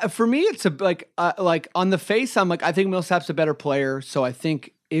 Yeah, for me, it's like on the face, I'm like, I think Millsap's a better player, so I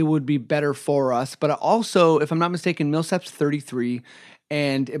think it would be better for us. But also, if I'm not mistaken, Millsap's 33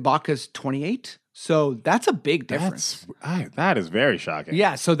 and Ibaka's 28, so that's a big difference. That is very shocking.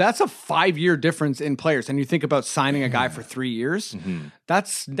 Yeah, so that's a 5-year difference in players, and you think about signing a guy for 3 years.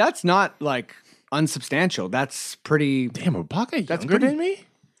 That's not like unsubstantial. That's pretty. Damn, Ibaka That's younger pretty- than me?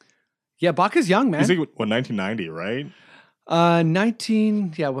 Yeah, Ibaka's young, man. He's like, 1990, right?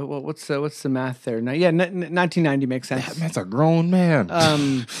 19. Yeah, what's the math there? 1990 makes sense. That's a grown man.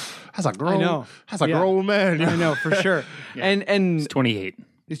 That's a grown. I know. That's a Yeah. grown man. I know for sure. And It's 28.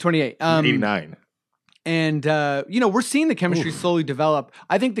 he's 28. 89. And we're seeing the chemistry slowly develop.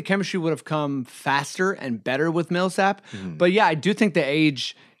 I think the chemistry would have come faster and better with Millsap. But yeah, I do think the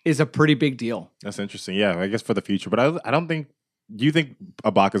age is a pretty big deal. That's interesting. Yeah, I guess for the future. But I don't think. Do you think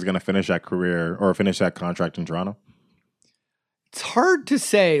Ibaka's going to finish that career or finish that contract in Toronto? It's hard to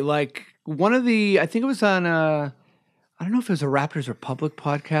say. Like I think it was on I don't know if it was a Raptors Republic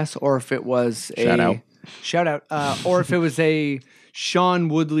podcast or if it was shout out, or if it was a Sean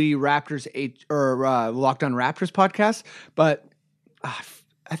Woodley Raptors Locked On Raptors podcast. But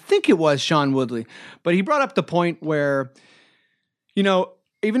I think it was Sean Woodley. But he brought up the point where,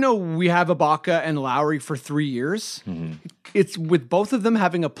 even though we have Ibaka and Lowry for 3 years, it's with both of them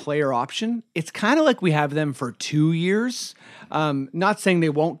having a player option. It's kind of like we have them for 2 years. Not saying they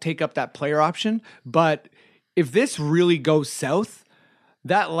won't take up that player option, but if this really goes south,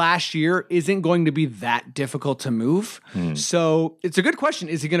 that last year isn't going to be that difficult to move. So it's a good question.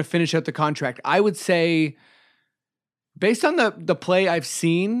 Is he going to finish out the contract? I would say, based on the play I've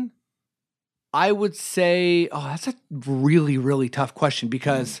seen, I would say, that's a really, really tough question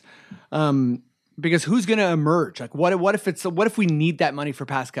because who's going to emerge? Like, what if we need that money for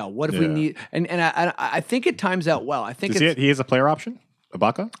Pascal? What if we need? And I think it times out well. I think he has a player option,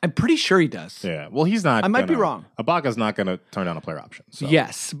 Ibaka. I'm pretty sure he does. Yeah. Well, he's not. I might be wrong. Ibaka's not going to turn down a player option. So.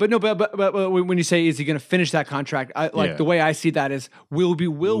 Yes, but when you say is he going to finish that contract, the way I see that is will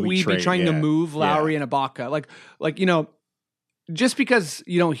we be trade? trying to move Lowry and Ibaka? Just because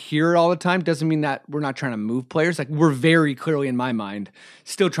you don't hear it all the time doesn't mean that we're not trying to move players. Like we're very clearly, in my mind,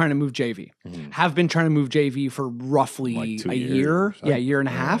 still trying to move JV. Have been trying to move JV for roughly Like 2 a years year, or so. year and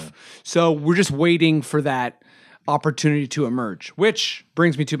a half. So we're just waiting for that opportunity to emerge. Which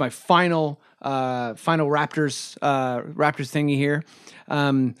brings me to my final Raptors thingy here.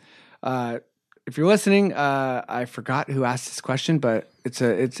 If you're listening, I forgot who asked this question, but it's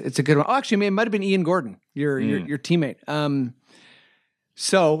a good one. Oh, actually, it might have been Ian Gordon, your teammate.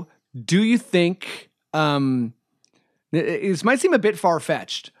 So, do you think this might seem a bit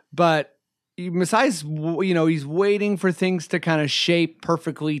far-fetched, but besides, he's waiting for things to kind of shape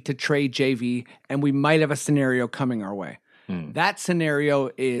perfectly to trade JV, and we might have a scenario coming our way. That scenario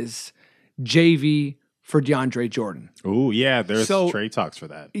is JV for DeAndre Jordan. Oh, yeah, there's trade talks for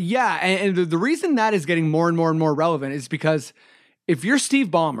that. Yeah, and the reason that is getting more and more and more relevant is because if you're Steve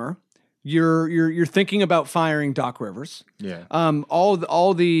Ballmer, you're thinking about firing Doc Rivers. Yeah.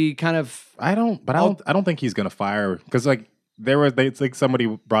 All the kind of I don't think he's gonna fire because it's like somebody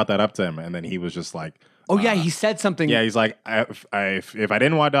brought that up to him and then he was just like, he said something. Yeah, he's like, if I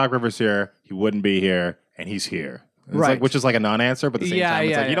didn't want Doc Rivers here, he wouldn't be here, and he's here. It's Right. which is like a non-answer, but at the same time,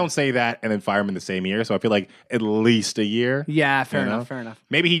 it's like yeah. you don't say that and then fire him in the same year. So I feel like at least a year. Yeah, fair you know? enough. Fair enough.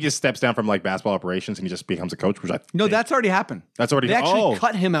 Maybe he just steps down from like basketball operations and he just becomes a coach. Which No, that's already happened. That's already They actually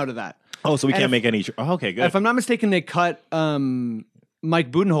cut him out of that. Oh, so we can't if- make any. Okay, good. If I'm not mistaken, they cut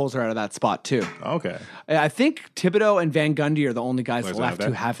Mike Budenholzer out of that spot too. Okay. I think Thibodeau and Van Gundy are the only guys Players left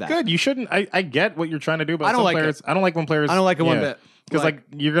who have that. Good. You shouldn't. I get what you're trying to do, but I don't some like players. I don't like when players. I don't like it one bit. Because like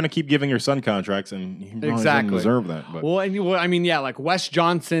you're gonna keep giving your son contracts, and he probably doesn't Exactly. deserve that. But Well, like Wes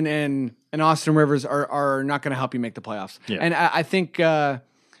Johnson and Austin Rivers are not going to help you make the playoffs. Yeah. And I think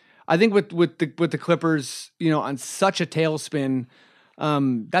with the Clippers, on such a tailspin,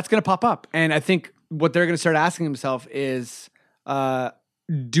 that's going to pop up. And I think what they're going to start asking themselves is,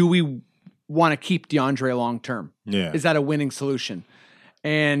 do we want to keep DeAndre long term? yeah, Is that a winning solution?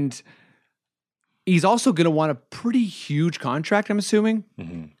 And he's also going to want a pretty huge contract, I'm assuming.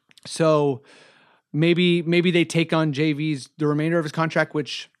 So maybe they take on JV's the remainder of his contract,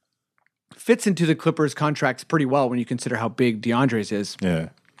 which fits into the Clippers contracts pretty well when you consider how big DeAndre's is. Yeah.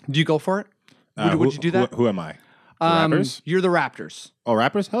 Do you go for it? Would you do that? Who am I? The Raptors? You're the Raptors. Oh,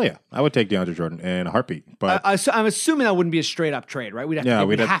 Raptors? Hell yeah. I would take DeAndre Jordan in a heartbeat. But I'm assuming that wouldn't be a straight up trade, right? We'd have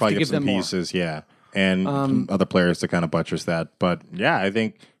we'd have to probably give them some pieces, yeah. And some other players to kind of buttress that. But yeah, I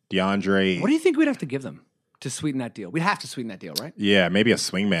think DeAndre. What do you think we'd have to give them to sweeten that deal? We'd have to sweeten that deal, right? Yeah, maybe a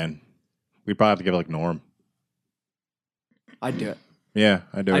swingman. We'd probably have to give it like Norm. I'd do it. Yeah,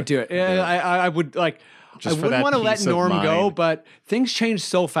 I'd do it. I'd do it. Yeah, I would like. Just I for wouldn't that want to let peace of Norm go, mind. but things change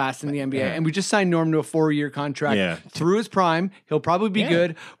so fast in the NBA, and we just signed Norm to a 4-year contract through his prime. He'll probably be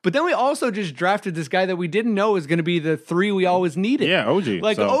good, but then we also just drafted this guy that we didn't know was going to be the 3 we always needed. Yeah, OG.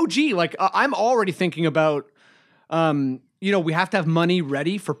 Like OG. Like I'm already thinking about, we have to have money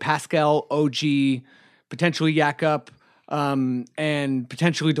ready for Pascal, OG, potentially Jakob, and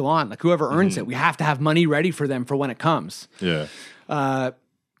potentially DeLon. Like whoever earns it, we have to have money ready for them for when it comes. Yeah.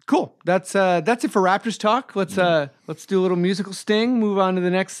 Cool. That's it for Raptors talk. Let's do a little musical sting. Move on to the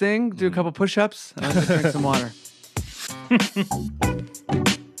next thing. Do a couple push-ups. And I'll drink some water.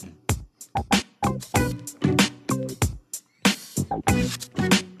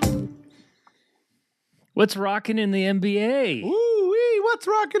 What's rocking in the NBA? Ooh-wee, what's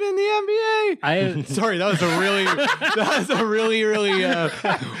rocking in the NBA? Sorry, that was a really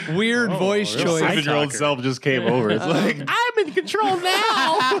weird voice choice. 7-year-old self just came over. It's like, I'm in control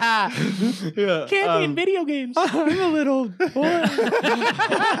now. Yeah, Can't be in video games. I'm a little boy.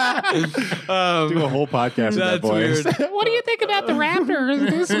 Do a whole podcast with that That's voice. weird. What do you think about the Raptors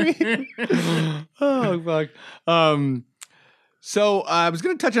this week? Oh, fuck. So I was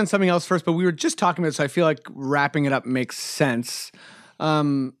going to touch on something else first, but we were just talking about it, so I feel like wrapping it up makes sense.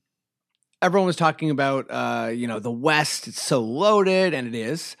 Everyone was talking about, the West. It's so loaded, and it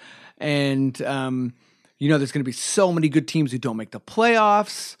is. And, there's going to be so many good teams who don't make the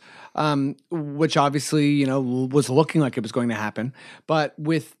playoffs, which obviously, was looking like it was going to happen. But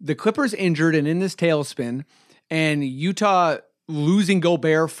with the Clippers injured and in this tailspin, and Utah losing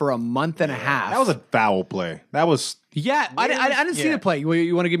Gobert for a month and a half. That was a foul play. That was... Yeah, I didn't see the play.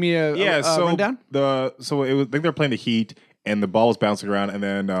 You want to give me a rundown? I think they're playing the Heat, and the ball was bouncing around, and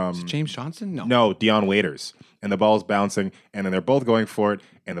then James Johnson? no, Dion Waiters, and the ball was bouncing, and then they're both going for it,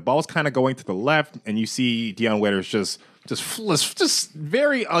 and the ball's kind of going to the left, and you see Dion Waiters just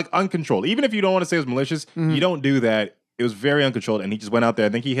very uncontrolled. Even if you don't want to say it was malicious, you don't do that. It was very uncontrolled, and he just went out there. I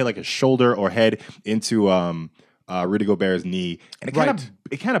think he hit like a shoulder or head into Rudy Gobert's knee, and it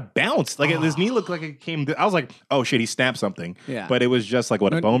kind of bounced. Like his knee looked like it came. I was like, oh shit, he snapped something. Yeah, but it was just like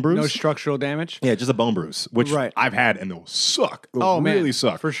a bone bruise. No structural damage. Yeah, just a bone bruise, which I've had, and they'll suck. Really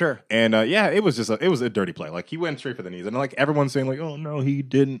suck for sure. And it was a dirty play. Like he went straight for the knees, and like everyone's saying, like, oh no, he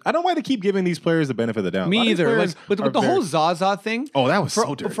didn't. I don't know why they keep giving these players the benefit of the doubt. Me either. Like with the whole Zaza thing. Oh, that was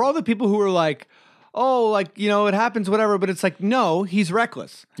so dirty. For all the people who were like, it happens, whatever. But it's like, no, he's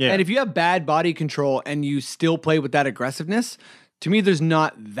reckless. Yeah. And if you have bad body control and you still play with that aggressiveness, to me, there's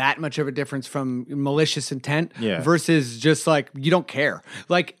not that much of a difference from malicious intent versus just like you don't care.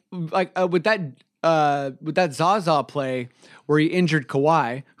 Like with that Zaza play where he injured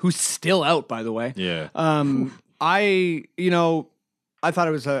Kawhi, who's still out, by the way. Yeah. I thought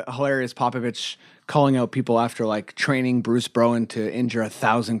it was a hilarious Popovich calling out people after like training Bruce Bowen to injure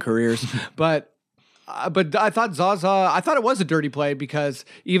 1,000 careers, but I thought Zaza. I thought it was a dirty play because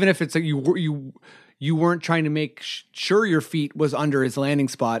even if it's you weren't trying to make sure your feet was under his landing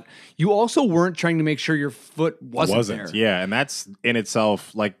spot, you also weren't trying to make sure your foot wasn't there. Yeah, and that's in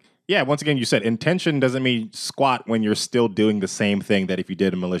itself like. Yeah, once again, you said intention doesn't mean squat when you're still doing the same thing that if you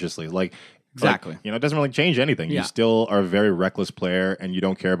did it maliciously. Exactly. It doesn't really change anything. Yeah. You still are a very reckless player, and you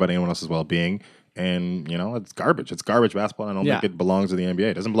don't care about anyone else's well-being. And, it's garbage. It's garbage basketball. I don't think it belongs to the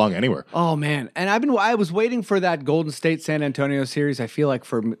NBA. It doesn't belong anywhere. Oh, man. And I was waiting for that Golden State San Antonio series, I feel like,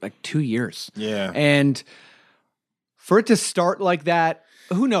 for like 2 years. Yeah. And for it to start like that,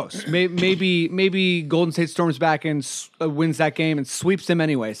 who knows? Maybe Golden State storms back and wins that game and sweeps them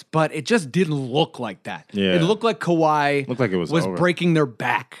anyways. But it just didn't look like that. Yeah. It looked like Kawhi looked like it was over. breaking their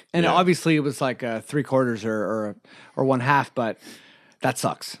back. And obviously it was like 3/4 or 1/2, but that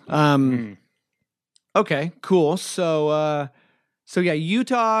sucks. Okay, cool. So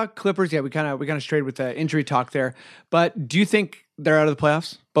Utah Clippers. Yeah, we kind of strayed with the injury talk there. But do you think they're out of the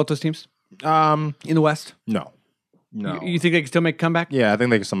playoffs? Both those teams in the West? No. You think they can still make a comeback? Yeah, I think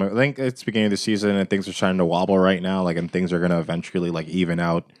they can still. I think it's beginning of the season and things are starting to wobble right now. And things are going to eventually even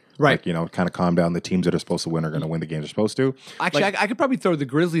out. Right. Like, you know, kind of calm down. The teams that are supposed to win are going to win the games they're supposed to. Actually, I could probably throw the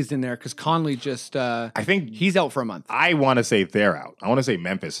Grizzlies in there because Conley just. I think he's out for a month. I want to say they're out. I want to say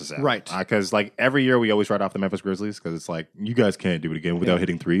Memphis is out. Right. Because like every year we always write off the Memphis Grizzlies because it's like, you guys can't do it again without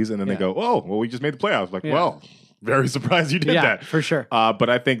hitting threes. And then they go, oh, well, we just made the playoffs. Like, well, very surprised you did that. For sure. But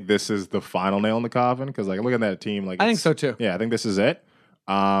I think this is the final nail in the coffin because like look at that team. Like I think so too. Yeah, I think this is it.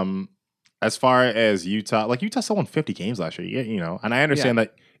 As far as Utah, like Utah still won 50 games last year. You know, and I understand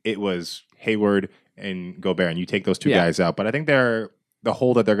that it was Hayward and Gobert, and you take those two guys out. But I think the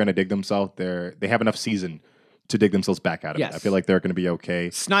hole that they're going to dig themselves, they have enough season to dig themselves back out of it. I feel like they're going to be okay.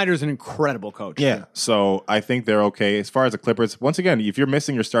 Snyder's an incredible coach. Yeah, so I think they're okay. As far as the Clippers, once again, if you're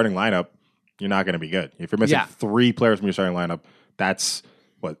missing your starting lineup, you're not going to be good. If you're missing 3 players from your starting lineup, that's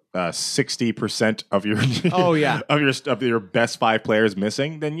what 60% of your of your best 5 players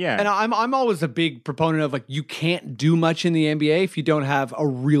missing. Then and I'm always a big proponent of like you can't do much in the NBA if you don't have a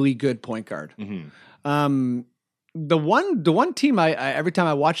really good point guard. The one team I every time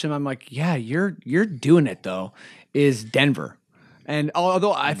I watch them I'm like, yeah, you're doing it though, is Denver. And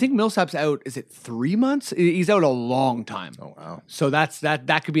although I think Millsap's out, is it 3 months? He's out a long time. Oh wow! So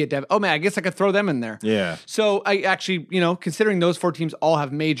that could be a dev. Oh man, I guess I could throw them in there. Yeah. So I actually, considering those 4 teams all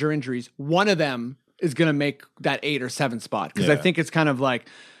have major injuries, one of them is going to make that 8 or 7 spot because I think it's kind of like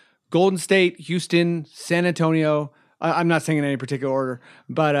Golden State, Houston, San Antonio. I'm not saying in any particular order,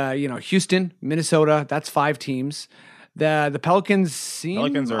 but Houston, Minnesota. That's 5 teams. The Pelicans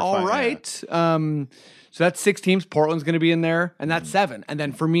seem are all fine, right. So that's 6 teams. Portland's going to be in there, and that's 7. And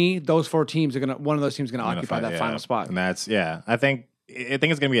then for me, those 4 teams one of those teams is going to occupy that final spot. And that's I think it's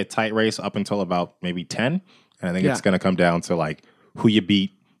going to be a tight race up until about maybe 10, and I think it's going to come down to like who you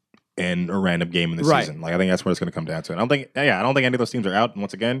beat in a random game in the season. Like I think that's what it's going to come down to. And I don't think any of those teams are out.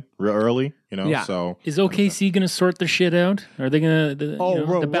 Once again, real early, So is OKC going to sort the shit out? Are they going to?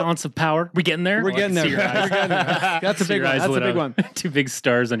 The balance of power. We getting there? We're getting there. That's a big one. That's a big one. 2 big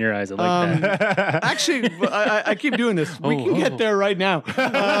stars on your eyes. I like that. Actually, I keep doing this. We can get there right now.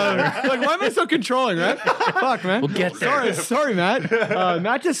 Like, why am I so controlling, right? Fuck, man. We'll get there. Sorry, Matt.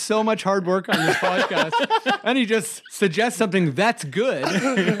 Matt does so much hard work on this podcast, and he just suggests something that's good,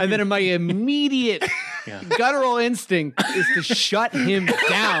 and then my immediate guttural instinct is to shut him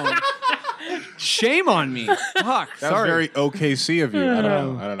down. Shame on me. Fuck. That's sorry. very OKC of you. I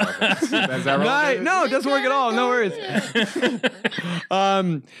don't know. Is that right? No, it doesn't work at all. No worries.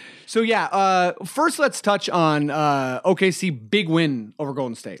 First let's touch on OKC big win over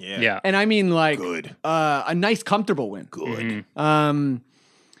Golden State. Yeah. And I mean like good. A nice comfortable win. Good.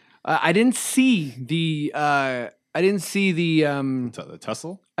 I didn't see the The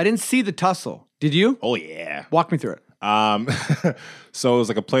tussle? I didn't see the tussle. Did you? Oh yeah. Walk me through it. So it was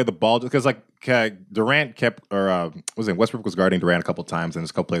like a play of the ball because like Durant Westbrook was guarding Durant a couple times, and there's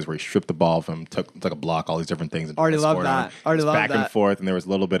a couple plays where he stripped the ball from him, took a block, all these different things. And Already love that. Back and forth, and there was a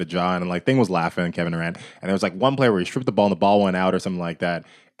little bit of John, and like thing was laughing, Kevin Durant, and there was like one play where he stripped the ball and the ball went out or something like that.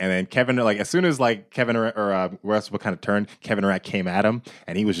 And then Kevin, like as soon as like Kevin or Westbrook kind of turned, Kevin Durant came at him,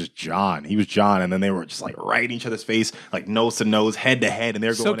 and he was just John. He was John, and then they were just like right in each other's face, like nose to nose, head to head, and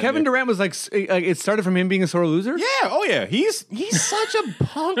they're going. So Kevin Durant was like, it started from him being a sore loser. Yeah, oh yeah, he's such a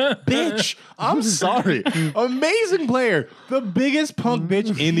punk bitch. I'm sorry, amazing player, the biggest punk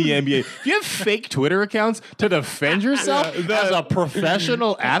bitch in the NBA. If you have fake Twitter accounts to defend yourself as a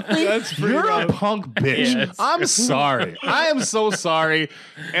professional athlete, you're a punk bitch. Yes. I'm sorry. I am so sorry.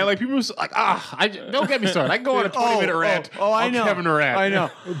 And like people are like, don't get me started. I can go on a 20-minute rant. I on know. Kevin Durant. I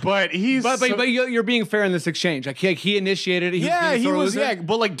know. But he's But you're being fair in this exchange. Like he initiated it. he was. Yeah,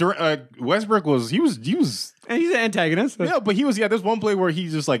 but like Westbrook was. He was. And he's an antagonist. Yeah, but he was. Yeah, there's one play where he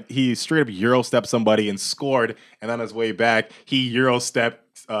just like he straight up Euro stepped somebody and scored, and on his way back he Euro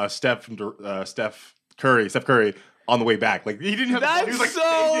stepped Steph Curry on the way back. Like he didn't have. That's he was, like,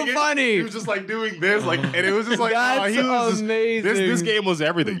 so funny. He was just like doing this, like, and it was just like That's he was just, amazing. This game was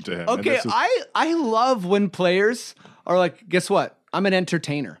everything to him. Okay, I love when players are like, guess what? I'm an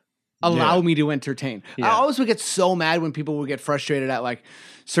entertainer. Allow me to entertain. Yeah. I always would get so mad when people would get frustrated at like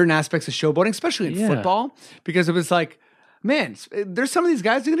certain aspects of showboating, especially in football, because it was like, man, there's some of these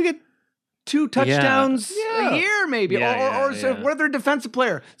guys that are going to get 2 touchdowns a year, maybe, or whether they're a defensive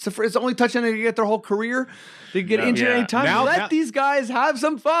player. So it's the only touchdown they get their whole career. They get injured anytime. Let these guys have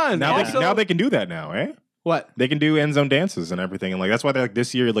some fun. Now they can do that now, eh? What? They can do end zone dances and everything, and like that's why they're like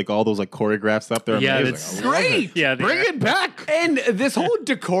this year, like all those like choreographed stuff. They're amazing. That's great. Yeah, bring it back. And this whole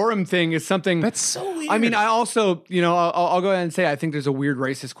decorum thing is something That's so weird. I mean, I also, I'll go ahead and say I think there's a weird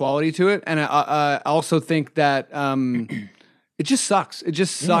racist quality to it, and I also think that it just sucks. It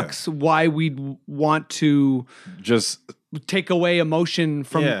just sucks why we'd want to just take away emotion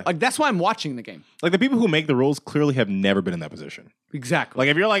from Yeah. like that's why I'm watching the game. Like the people who make the rules clearly have never been in that position. Exactly. Like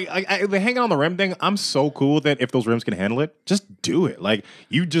if you're like the hanging on the rim thing, I'm so cool that if those rims can handle it, just do it. Like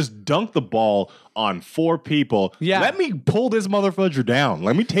you just dunk the ball on 4 people. Yeah. Let me pull this motherfucker down.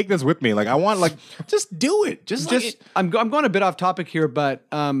 Let me take this with me. Like I want just do it. Just I'm going a bit off topic here, but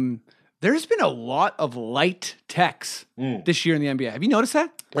there's been a lot of light techs this year in the NBA. Have you noticed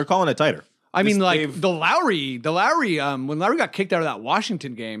that? they're calling it tighter. I mean, like they've- the Lowry, when Lowry got kicked out of that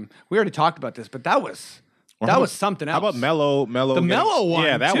Washington game, we already talked about this, but that was something else. How about Melo? the Melo one?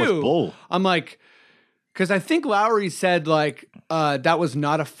 Yeah, that too. was bull. I'm like, because I think Lowry said like that was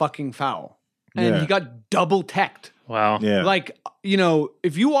not a fucking foul, and Yeah. he got double teched. Wow. Yeah. Like,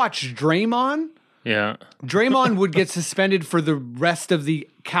 if you watch Draymond would get suspended for the rest of the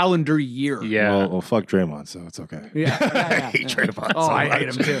calendar year. Yeah. Well, fuck Draymond, so it's okay. Yeah. I hate Draymond. Oh, so I much. hate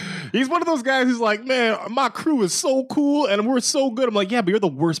him too. He's one of those guys who's like, man, my crew is so cool and we're so good. I'm like, yeah, but you're the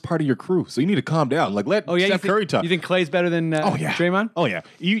worst part of your crew, so you need to calm down. Like, let Oh yeah, Steph Curry talk. You think Clay's better than Draymond? Oh yeah.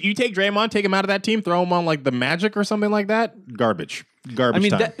 You take Draymond, take him out of that team, throw him on like the Magic or something like that. Garbage. I mean,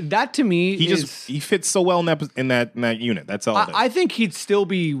 time. that to me he fits so well in that unit. That's all. I think he'd still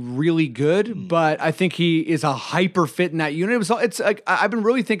be really good, but I think he is a hyper fit in that unit. It's like I've been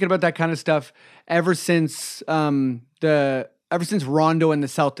really thinking about that kind of stuff ever since Rondo and the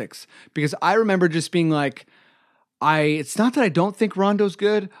Celtics, because I remember just being like, it's not that I don't think Rondo's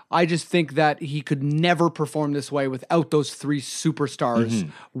good. I just think that he could never perform this way without those 3 superstars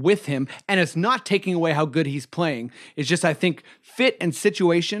with him. And it's not taking away how good he's playing. It's just, I think fit and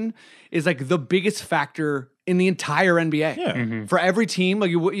situation is like the biggest factor in the entire NBA. Yeah. For every team. Like,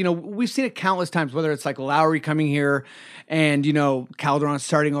 we've seen it countless times, whether it's like Lowry coming here and, Calderon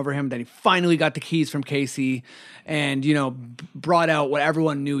starting over him. Then he finally got the keys from Casey and, brought out what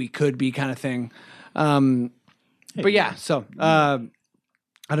everyone knew he could be, kind of thing. But yeah, so I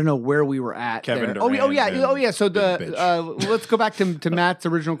don't know where we were at. Kevin there. Durant yeah. So big let's go back to Matt's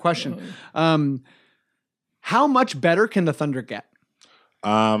original question. How much better can the Thunder get?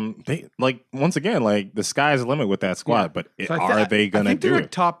 They once again, the sky's the limit with that squad. Yeah. But So are they I gonna think do they're it? a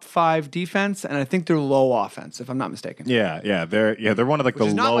top 5 defense, and I think they're low offense, if I'm not mistaken. Yeah, they're one of the Which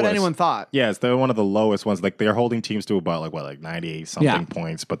is not lowest. what anyone thought. Yes, they're one of the lowest ones. Like they're holding teams to about 98 something Yeah.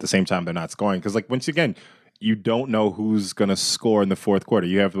 points, but at the same time they're not scoring because once again, you don't know who's gonna score in the fourth quarter.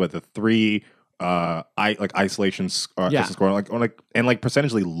 You have the 3 isolations Yeah. scoring and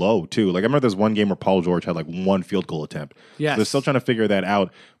percentage low too. I remember there's one game where Paul George had 1 field goal attempt. Yes. So they're still trying to figure that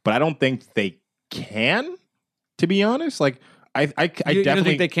out, but I don't think they can. To be honest, I You definitely don't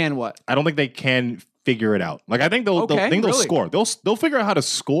think they can what? I don't think they can figure it out. I think they'll really? score. They'll figure out how to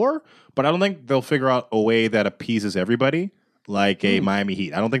score, but I don't think they'll figure out a way that appeases everybody like a Miami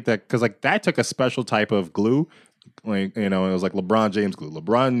Heat. I don't think that because that took a special type of glue. It was like LeBron James glue.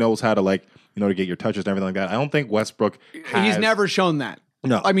 LeBron knows how to to get your touches and everything like that. I don't think Westbrook has. He's never shown that.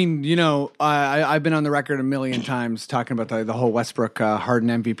 No. I mean, I've been on the record a million times talking about the whole Westbrook Harden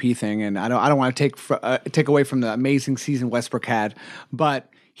MVP thing, and I don't want to take away from the amazing season Westbrook had, but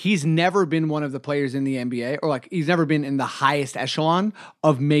he's never been one of the players in the NBA, or he's never been in the highest echelon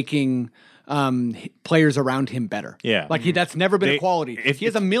of making players around him better. Yeah. That's never been a quality. if He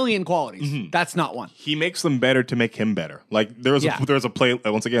has a million qualities. That's not one. He makes them better to make him better. There was a play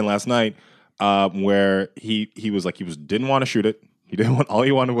once again last night where he didn't want to shoot it. He didn't want. All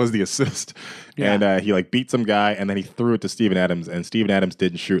he wanted was the assist, and he beat some guy, and then he threw it to Steven Adams, and Steven Adams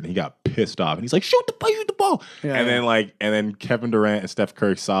didn't shoot, and he got pissed off, and he's like, "Shoot the ball!" Yeah, and then Kevin Durant and Steph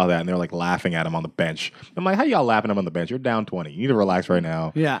Curry saw that, and they're laughing at him on the bench. I'm like, "How y'all laughing at him on the bench? You're down 20. You need to relax right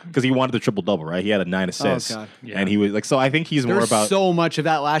now." Yeah. because he wanted the triple double, right? He had 9 assists, God. and he was so. I think he's more There's about so much of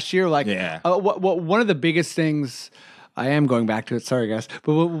that last year. Yeah. One of the biggest things, I am going back to it. Sorry, guys.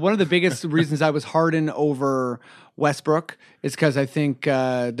 But one of the biggest reasons I was Harden over Westbrook is because I think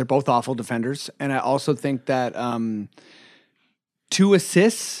they're both awful defenders. And I also think that 2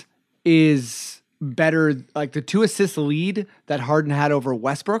 assists is better. The 2 assist lead that Harden had over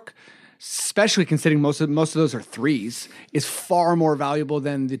Westbrook, especially considering most of those are threes, is far more valuable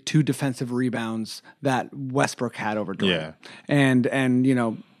than the 2 defensive rebounds that Westbrook had over Durant. Yeah. And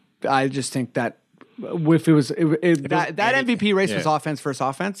I just think that if it was that MVP race was offense versus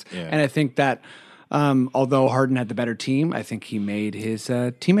offense, and I think that although Harden had the better team, I think he made his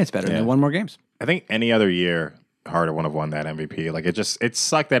teammates better and they won more games. I think any other year Harden would have won that MVP. It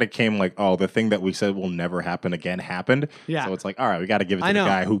sucked that it came the thing that we said will never happen again happened. Yeah. So it's all right, we got to give it to the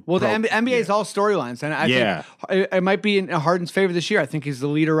guy who. Well, the NBA is all storylines, and I think it might be in Harden's favor this year. I think he's the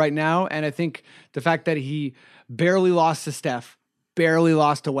leader right now, and I think the fact that he barely lost to Steph, barely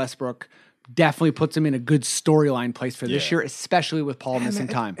lost to Westbrook, definitely puts him in a good storyline place for this Yeah. year, especially with Paul missing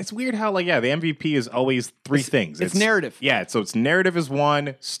time. It's weird how the MVP is always three things. It's narrative. Yeah, so it's narrative is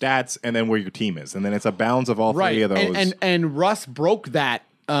one, stats, and then where your team is, and then it's a balance of all Right. three of those. And Russ broke that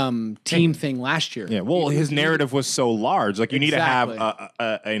team thing last year. yeah, well, his narrative was so large. Like you need to have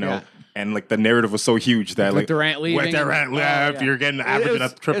Yeah. and like the narrative was so huge that With Durant leaving. with Durant and- left, yeah. you're getting It averaging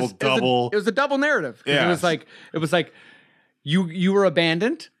was- a triple it was double. It was a double narrative. 'Cause Yeah. It was like you were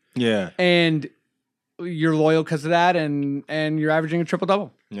abandoned Yeah, and you're loyal because of that, and you're averaging a triple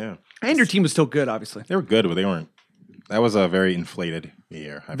double. yeah, And your team was still good, obviously. they were good, but they weren't. That was a very inflated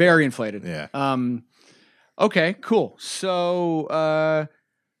year. I Very inflated. Yeah. Okay, cool. So I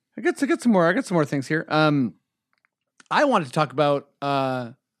got some more things here. I wanted to talk about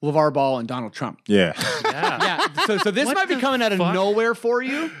LeVar Ball and Donald Trump. Yeah. Yeah. Yeah. So this What might be the coming out of fuck? nowhere for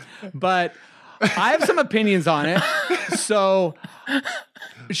you, but I have some opinions on it. So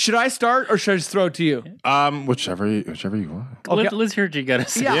should I start or should I just throw it to you? Whichever you want. Okay. Let's hear what you gotta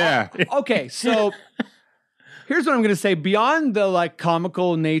say. Yeah. Yeah. Okay, so here's what I'm going to say. Beyond the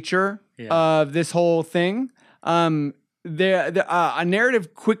comical nature of this whole thing, a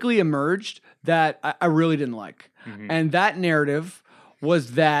narrative quickly emerged that I really didn't like, and that narrative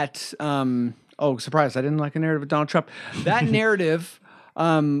was that. Oh, surprise! I didn't like a narrative of Donald Trump. That narrative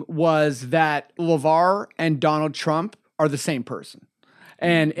was that LeVar and Donald Trump are the same person,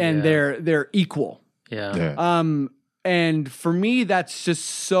 and they're equal. Yeah. Yeah. And for me, that's just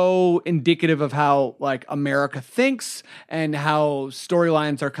so indicative of how America thinks and how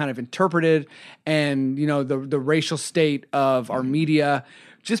storylines are kind of interpreted, and the racial state of our media.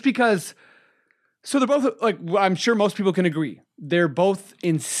 Just because, so they're both I'm sure most people can agree, they're both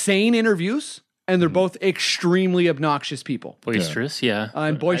insane interviews, and they're both extremely obnoxious people. Boisterous, yeah.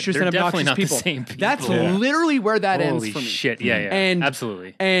 And boisterous They're and definitely obnoxious not people. the same people. That's Yeah. literally where that ends Holy for me. shit. Yeah, yeah. And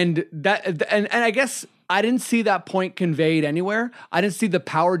absolutely. And I guess I didn't see that point conveyed anywhere. I didn't see the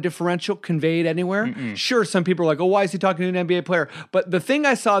power differential conveyed anywhere. Sure, some people are like, "Oh, why is he talking to an NBA player?" But the thing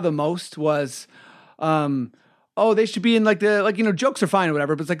I saw the most was, "Oh, they should be in jokes are fine or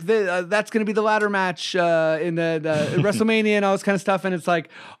whatever." But it's like that's going to be the ladder match in the WrestleMania and all this kind of stuff. And it's like,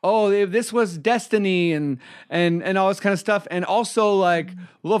 "Oh, this was destiny and all this kind of stuff." And also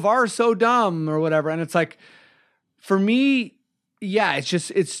LeVar's so dumb or whatever. And it's like, for me. Yeah,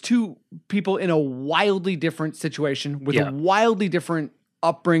 it's two people in a wildly different situation with a wildly different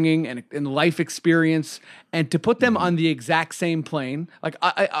upbringing and life experience, and to put them on the exact same plane.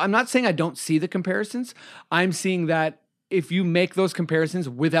 I'm not saying I don't see the comparisons. I'm seeing that if you make those comparisons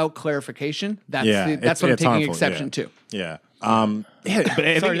without clarification, that's what I'm taking harmful, exception to. Yeah. But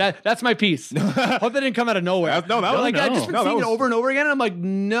I Sorry, think- that's my piece. Hope that didn't come out of nowhere. No, that was- I've just been no, that seeing it was- over and over again, and I'm like,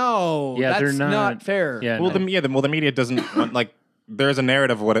 no, Yeah, that's they're not fair. Yeah, Well, no. the media doesn't want, there's a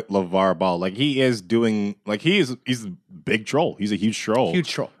narrative of what LeVar Ball he is doing. He's a big troll. He's a huge troll. Huge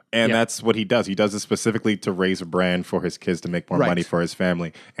troll. And Yeah. that's what he does. He does it specifically to raise a brand for his kids to make more Right. money for his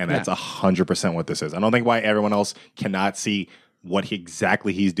family. And that's 100% what this is. I don't think why everyone else cannot see what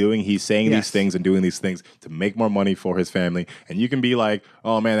exactly he's doing. He's saying Yes. these things and doing these things to make more money for his family. And you can be like,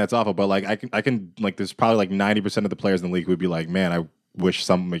 "Oh man, that's awful." But I can there's probably 90% of the players in the league who would be like, "Man, I wish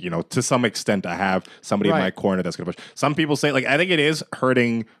to some extent I have somebody in Right. my corner that's going to push." Some people say I think it is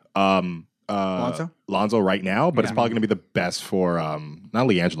hurting Lonzo right now, but it's probably going to be the best for not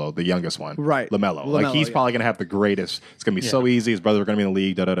LiAngelo, the youngest one, Right. LaMelo. He's yeah. probably going to have the greatest. It's going to be so easy. His brother's going to be in the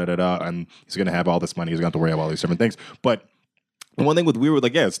league, and he's going to have all this money. He's going to have to worry about all these different things. But the one thing we were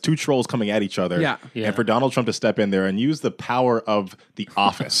it's two trolls coming at each other. Yeah. And for Donald Trump to step in there and use the power of the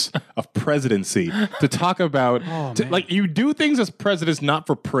office of presidency to talk about, you do things as presidents not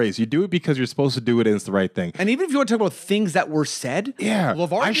for praise. You do it because you're supposed to do it and it's the right thing. And even if you want to talk about things that were said,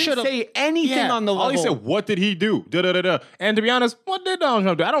 LeVar didn't should've- say anything on the level. All he said, what did he do? Da-da-da-da. And to be honest, what did Donald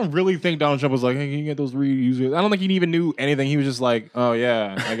Trump do? I don't really think Donald Trump was like, "Hey, can you get those reusers?" I don't think he even knew anything. He was just like, "Oh,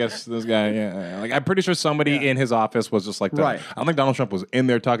 yeah, I guess this guy, yeah." I'm pretty sure somebody in his office was just like that. Right. I don't think Donald Trump was in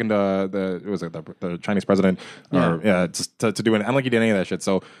there talking to the Chinese president just to do it. I don't think he did any of that shit.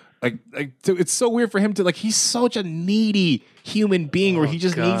 So it's so weird for him to he's such a needy human being where he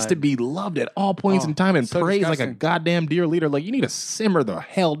just needs God. to be loved at all points in time and so praised like a disgusting. goddamn dear leader. You need to simmer the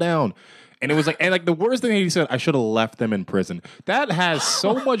hell down. And it was the worst thing that he said, "I should have left them in prison." That has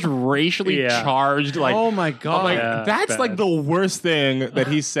so much racially Yeah. charged. Oh my God. Yeah, that's bad. the worst thing that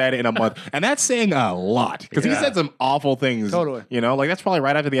he said in a month, and that's saying a lot because he said some awful things. Totally. That's probably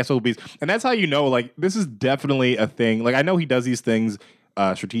right after the SOBs, and that's how you know this is definitely a thing. I know he does these things.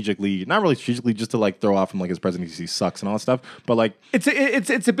 Strategically, not really strategically, just to throw off from his presidency sucks and all that stuff. But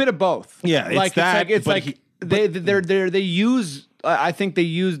It's a bit of both. Yeah, it's that, it's but like they use I think they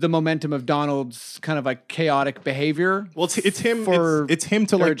used the momentum of Donald's kind of like chaotic behavior. Well, it's him. For It's him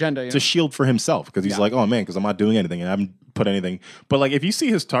to their like agenda, to shield for himself because he's like, oh man, because I'm not doing anything and I haven't put anything. But like, if you see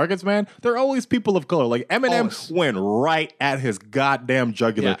his targets, man, they're always people of color. Like Eminem Always. went right at his goddamn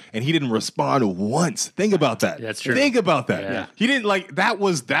jugular, Yeah. and he didn't respond once. Think about that. That's true. Think about that. Yeah. He didn't like that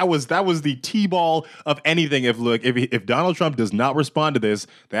was the t-ball of anything. If Donald Trump does not respond to this,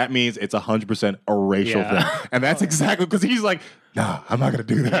 that means it's 100% a racial Yeah. thing, and that's exactly because he's like, nah, I'm not gonna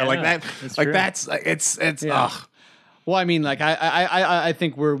do that. Yeah, like that. that's Like true. that's it's Yeah. ugh. Well, I mean, like I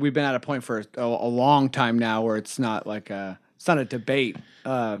think we've been at a point for a long time now where it's not like it's not a debate.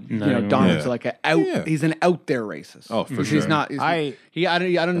 Donald's Yeah. like he's an out there racist. Oh, for He's sure. not. I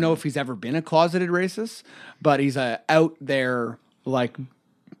don't know if he's ever been a closeted racist, but he's a out there like.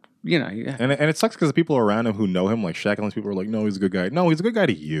 Yeah. And it sucks because the people around him who know him, like Shaq and those people, are like, no, he's a good guy. No, he's a good guy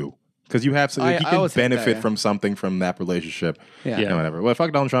to you. Because you have I he can always think that, benefit yeah. from something from that relationship. Yeah. You know, whatever. Well,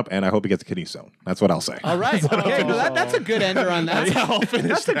 fuck Donald Trump, and I hope he gets a kidney stone. That's what I'll say. All right. Okay. Well, that's a good ender on that.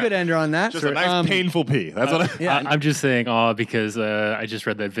 That's a good ender on that. Just a nice painful pee. That's what I... I'm just saying, because I just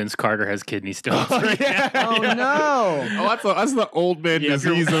read that Vince Carter has kidney stones. Oh no. Oh, that's the old man Yeah, if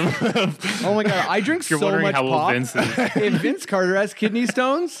you're- disease of... Oh my god. I drink If you're so wondering much how old pop. Vince is. If Vince Carter has kidney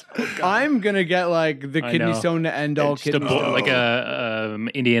stones, I'm gonna get like the I kidney know. stone to end all Just a kidney stones. like a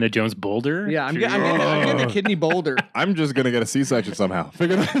Indiana Jones boulder. Yeah, I'm getting a kidney boulder. I'm just going to get a C-section somehow.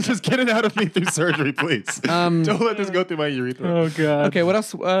 Figure that. Just get it out of me through surgery, please. Don't let this go through my urethra. Oh god. Okay, what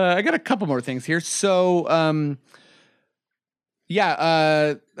else? I got a couple more things here. So,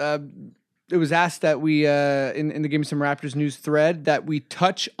 it was asked that we in the Give Me Some Raptors news thread that we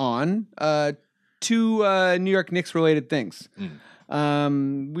touch on two New York Knicks related things.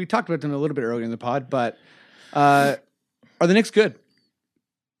 We talked about them a little bit earlier in the pod, but are the Knicks good?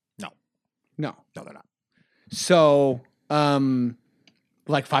 No. No, they're not. So,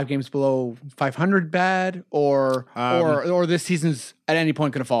 like 5 games below 500 bad, or this season's at any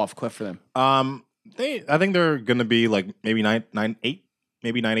point going to fall off a cliff for them. I think they're going to be like maybe 9-8,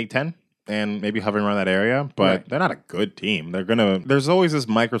 maybe 9-8-10, and maybe hovering around that area. But Right. they're not a good team. There's always this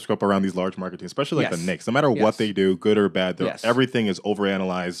microscope around these large market teams, especially like Yes. the Knicks. No matter Yes. what they do, good or bad, Yes. everything is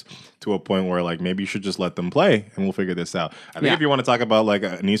overanalyzed to a point where like maybe you should just let them play, and we'll figure this out. I think Yeah. if you want to talk about like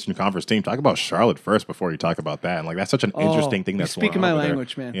an Eastern Conference team, talk about Charlotte first before you talk about that. And like that's such an interesting thing. You're That's speaking going my on over there,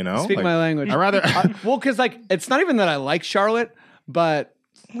 language, man. You know, Speak Like, my language. I rather. Well, because like it's not even that I like Charlotte, but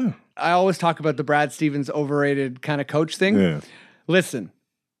I always talk about the Brad Stevens overrated kind of coach thing. Yeah. Listen,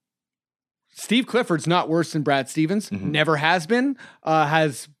 Steve Clifford's not worse than Brad Stevens. Mm-hmm. Never has been.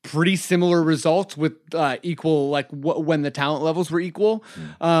 Has pretty similar results with equal, like when the talent levels were equal.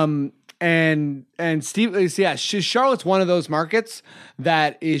 Mm. And Steve, yeah, Charlotte's one of those markets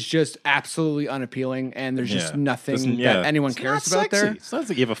that is just absolutely unappealing, and there's just Yeah. nothing Listen, that anyone It's cares not about sexy. there. It's not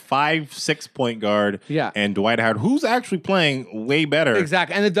sexy. You have a 5-6 point guard, Yeah. and Dwight Howard, who's actually playing way better.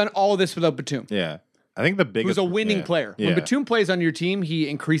 Exactly, and they've done all of this without Batum, Yeah, I think the biggest who's a winning yeah. player. Yeah. When Batum plays on your team, he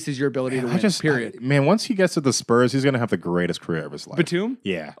increases your ability to win. Period. Man, once he gets to the Spurs, he's gonna have the greatest career of his life. Batum?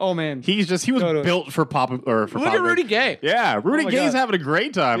 Yeah. Oh man, He was Totally. built for Pop or for look at Popovich. Rudy Gay. Yeah, Rudy Oh my Gay's God. having a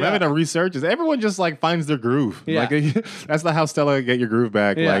great time. Yeah. Having a resurgence. Everyone just like finds their groove. Yeah. Like that's the How Stella Get Your Groove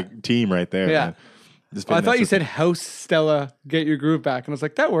Back Yeah. like team right there. Yeah. Man. Just I fitting thought that you system. said House Stella, get your groove back, and I was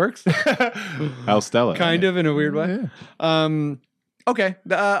like, that works, How Stella. kind of in a weird way. Okay,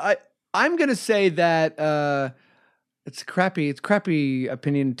 I'm gonna say that it's crappy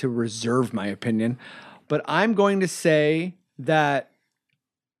opinion to reserve my opinion, but I'm going to say that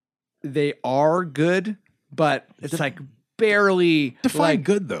they are good, but it's like barely Define like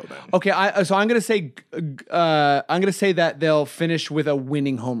good though. Then. Okay, so I'm gonna say that they'll finish with a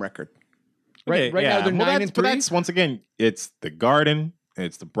winning home record. Right now they're 9-3. But that's once again, it's the Garden,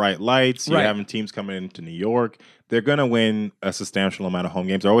 it's the bright lights. You're Right. having teams coming into New York. They're gonna win a substantial amount of home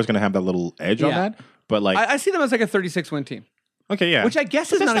games. They're always gonna have that little edge on Yeah. that. But like, I see them as like a 36-win team, okay, yeah, which I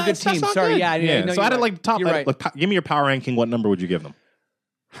guess is But not a good that's team. not Sorry, good. yeah, no, so you're I did right. like top. You're right. Give me your power ranking. What number would you give them?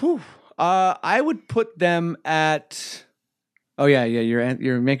 Whew. I would put them at. Oh yeah.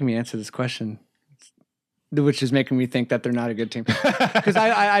 You're making me answer this question, which is making me think that they're not a good team. Because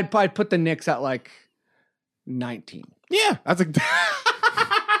I'd put the Knicks at like 19. Yeah, that's a.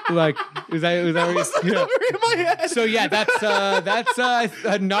 Like is that where you, yeah. in my head. So yeah, that's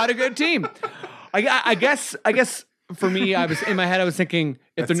not a good team. I guess for me, I was in my head. I was thinking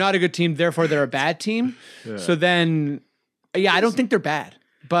if they're not a good team, therefore they're a bad team. So then, yeah, I don't think they're bad,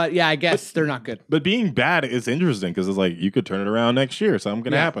 but yeah, I guess they're not good. But being bad is interesting because it's like you could turn it around next year. Something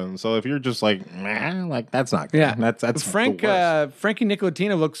can Yeah. happen. So if you're just like, nah, like that's not good. Yeah, That's Frank the worst. Frankie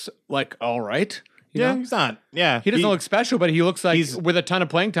Nicolatina looks like all right. You Yeah, know? he's not. Yeah, He doesn't look special, but he looks like he's- with a ton of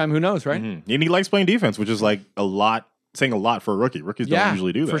playing time. Who knows, right? Mhm. And he likes playing defense, which is like a lot, saying a lot for a rookie. Rookies Yeah, don't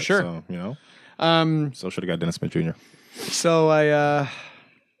usually do that. for sure. So, you know, Um, so should have got Dennis Smith Jr. so I,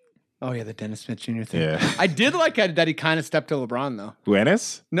 oh yeah, the Dennis Smith Jr. thing. Yeah. I did like that he kind of stepped to LeBron though. Who,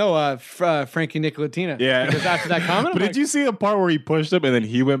 Ennis? No, Frankie Nicolatina. Yeah. Because after that comment, But did you see the part where he pushed him and then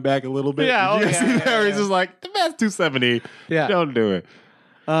he went back a little bit? Yeah, Did you oh, see yeah, that? yeah, Where he's yeah. just like, the man's 270. Yeah. Don't do it.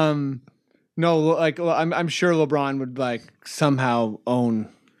 No, like I'm sure LeBron would like somehow own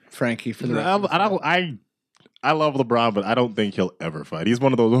Frankie for the rest. of his life. I love LeBron, but I don't think he'll ever fight. He's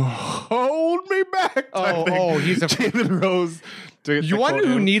one of those hold me back. type Oh, thing. oh, he's a- Jalen Rose. You wonder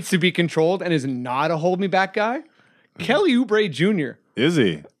who needs to be controlled and is not a hold me back guy? Kelly Oubre Jr. is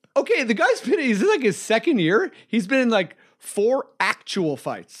he? Okay, the guy's been, is this like his second year? He's been in like 4 actual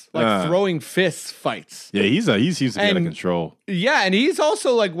fights, like throwing fists fights. Yeah, he seems to be out of And- control. Yeah, and he's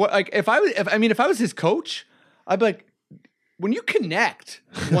also like what like if I was his coach, I'd be like, when you connect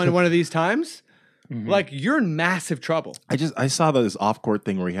one of these times, like you're in massive trouble. I saw this off court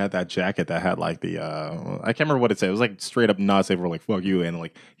thing where he had that jacket that had like the I can't remember what it said. It was like straight up not safe. We're like fuck you, and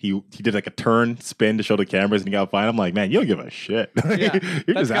like he did like a turn spin to show the cameras and he got fined. I'm like, man, you don't give a shit. Yeah, You're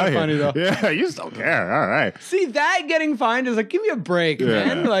that's just out kinda here. funny, though. Yeah, you just don't care. All right. See, that getting fined is like, give me a break,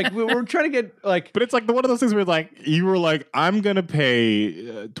 man. Like we're trying to get like But it's like one of those things where like you were like, I'm gonna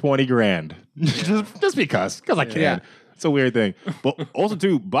pay 20 grand just because I can. Yeah. It's a weird thing. But also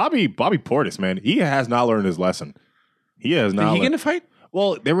too, Bobby Portis, man, he has not learned his lesson. He has not. Is he learned- gonna fight?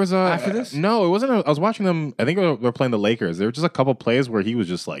 Well, there was a After this? No, it wasn't. I was watching them. I think they're playing the Lakers. There were just a couple plays where he was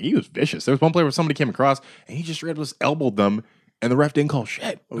just like he was vicious. There was one play where somebody came across and he just straight up elbowed them, and the ref didn't call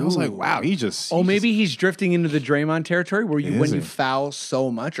shit. And I was like, wow, he just. Oh, maybe he's drifting into the Draymond territory where you Is when he? you foul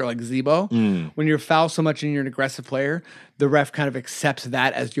so much, or like Zebo, when you foul so much and you're an aggressive player, the ref kind of accepts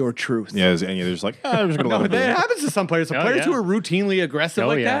that as your truth. Yeah, and they're just like, I'm just gonna No, let but him do that it. happens to some players. So Oh, players yeah. who are routinely aggressive Oh,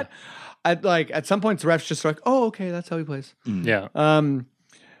 like yeah. that, at some points the refs just like, oh, okay, that's how he plays. Yeah.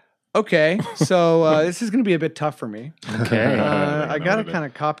 Okay, so this is going to be a bit tough for me. Okay. I got to kind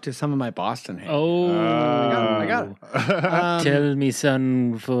of cop to some of my Boston hate. Oh. I got it. Tell me,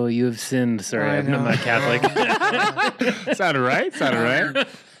 son, for you have sinned. Sorry, I I'm know. not Catholic. Sounded right.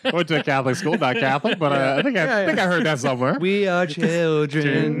 I went to a Catholic school, not Catholic, but I think I think I heard that somewhere. We are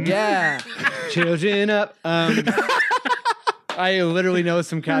children. Yeah. Children up. I literally know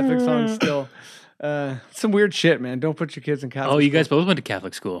some Catholic songs still. Some weird shit, man. Don't put your kids in Catholic Oh, you school. guys both went to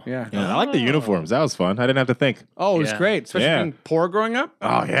Catholic school. Yeah. Yeah, I like the uniforms. That was fun. I didn't have to think. Oh, it was Yeah. great. Especially Yeah. being poor growing up.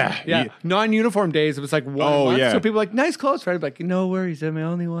 Oh yeah, Yeah. Non-uniform days, it was like one Oh, month. yeah. So people were like, nice clothes, right? I'd be like, no worries. I'm the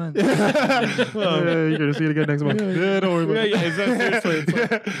only one. You're gonna see it again next month. Yeah, don't worry about it. seriously.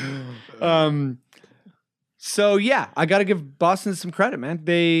 It's like- so yeah, I got to give Boston some credit, man.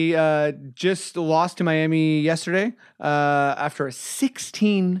 They just lost to Miami yesterday after a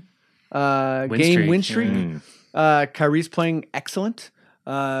 16 game win streak. Kyrie's playing excellent.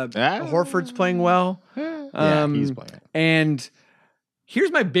 Horford's playing well. Yeah, he's playing. And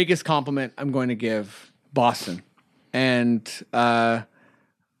here's my biggest compliment I'm going to give Boston. And I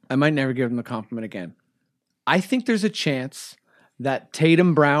might never give them a compliment again. I think there's a chance that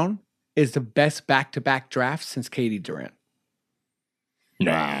Tatum Brown is the best back-to-back draft since Katie Durant.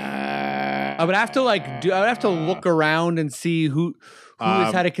 Nah. I would have to look around and see who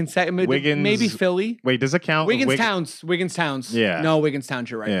has had a consecutive. Wiggins- Maybe Philly. Wait, does it count? Wiggins Towns. Yeah. No, Wiggins Towns.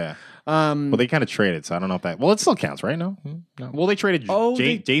 You're right. Yeah. Well, they kind of traded, so I don't know if that. Well, it still counts, right? No. No. Well, they traded. Oh,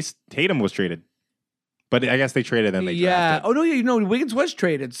 Jace Tatum was traded, but I guess they traded and they Yeah. drafted. Oh no, Wiggins was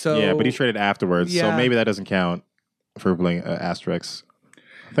traded. So Yeah, but he traded afterwards, so Yeah. maybe that doesn't count for playing asterisks.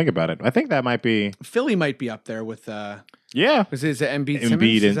 Think about it. I think that might be. Philly might be up there with. Yeah. Is it Embiid Embiid Simmons?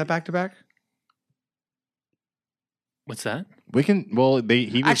 Is and- that back to back? What's that? We can. Well,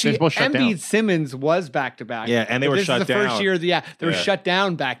 he was Actually, supposed to shut Embiid down. Simmons was back to back. Yeah, and they But were this shut is the first down. year. They were Yeah. shut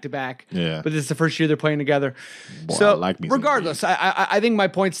down back to back. Yeah. But this is the first year they're playing together. Boy, so I like me some regardless, I think my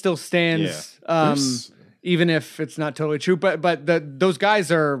point still stands. Yeah. There's- Even if it's not totally true, but those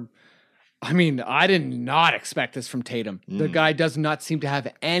guys are. I mean, I did not expect this from Tatum. The guy does not seem to have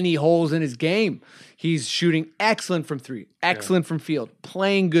any holes in his game. He's shooting excellent from three, excellent from field,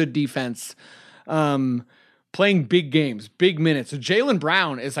 playing good defense, playing big games, big minutes. So Jaylen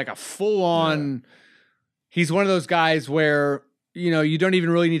Brown is like a full on. He's one of those guys where you don't even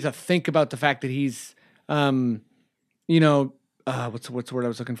really need to think about the fact that he's, what's the word I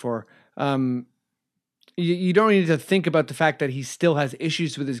was looking for. You don't need to think about the fact that he still has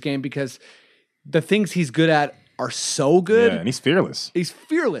issues with his game because the things he's good at are so good. Yeah, and he's fearless. He's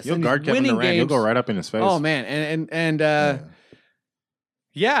fearless. He'll and guard he's Kevin winning Durant. He'll games. go right up in his face. Oh man, and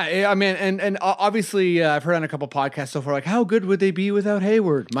Yeah, I mean, and obviously, I've heard on a couple podcasts so far, like, how good would they be without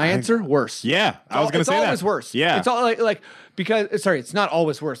Hayward? My answer, worse. Yeah, I was going to say that. It's always worse. Yeah. It's all like because, sorry, it's not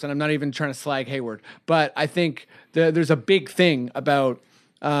always worse, and I'm not even trying to slag Hayward, but I think there's a big thing about,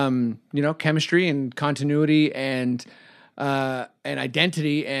 chemistry and continuity and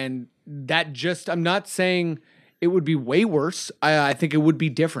identity, and that just, I'm not saying it would be way worse. I think it would be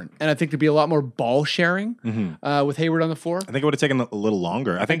different. And I think there'd be a lot more ball sharing with Hayward on the floor. I think it would have taken a little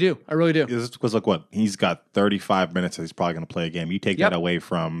longer. I think I really do. Because look what, he's got 35 minutes that he's probably going to play a game. You take that away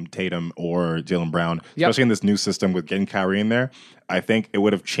from Tatum or Jaylen Brown, especially in this new system with getting Kyrie in there, I think it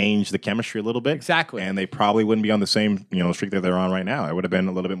would have changed the chemistry a little bit. Exactly. And they probably wouldn't be on the same streak that they're on right now. It would have been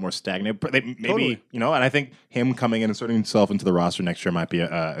a little bit more stagnant. But maybe, Totally. and I think him coming in and inserting himself into the roster next year might be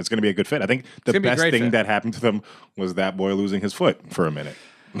it's going to be a good fit. I think the best thing that happened to them was that boy losing his foot for a minute.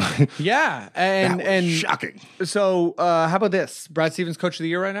 Yeah. That was shocking. So how about this? Brad Stevens, Coach of the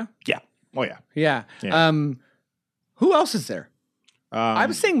Year right now? Yeah. Oh, yeah. Yeah. Who else is there? I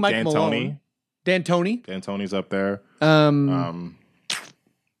was saying Mike Malone. D'Antoni. D'Antoni's up there.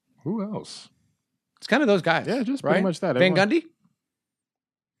 Who else? It's kind of those guys. Yeah, just pretty much that. Van Gundy?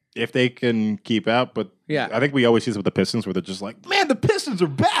 If they can keep out, but yeah, I think we always see this with the Pistons where they're just like, man, the Pistons are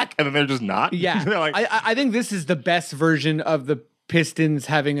back. And then they're just not. Yeah. They're like, I think this is the best version of the Pistons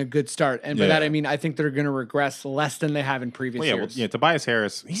having a good start. And by that, I mean, I think they're going to regress less than they have in previous years. Tobias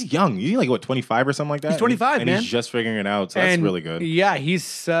Harris, he's young. He's like, what, 25 or something like that? He's 25, and man. he's just figuring it out, so that's really good. Yeah,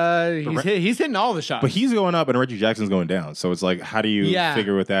 he's hitting all the shots. But he's going up and Reggie Jackson's going down. So it's like, how do you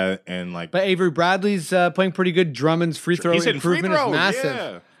figure with that? And like, but Avery Bradley's playing pretty good. Drummond's free throw improvement is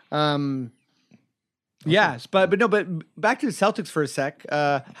massive. Yes, but back to the Celtics for a sec.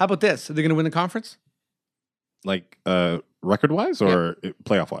 How about this? Are they going to win the conference? Like record-wise or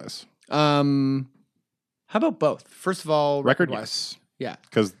playoff-wise? How about both? First of all, record-wise. Yeah.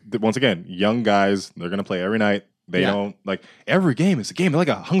 Because once again, young guys, they're going to play every night. They don't, like, every game is a game. They're like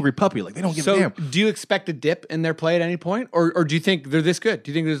a hungry puppy. Like, they don't give a damn. Do you expect a dip in their play at any point? Or do you think they're this good?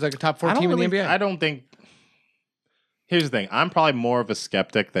 Do you think there's like a top 4 team in the NBA? I don't think. Here's the thing. I'm probably more of a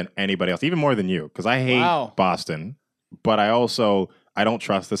skeptic than anybody else, even more than you, because I hate Boston, but I don't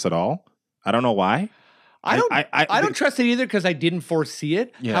trust this at all. I don't know why. I don't trust it either because I didn't foresee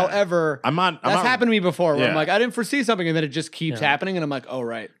it. Yeah. However, that's happened to me before where I'm like, I didn't foresee something and then it just keeps happening and I'm like, oh,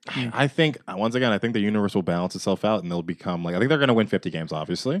 right. I think, once again, the universe will balance itself out and they'll become like, I think they're going to win 50 games,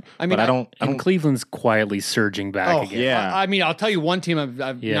 obviously. I mean, but and Cleveland's quietly surging back again. Yeah. I mean, I'll tell you one team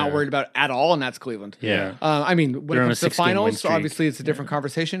I'm not worried about at all, and that's Cleveland. Yeah. I mean, when it comes to the finals, obviously it's a different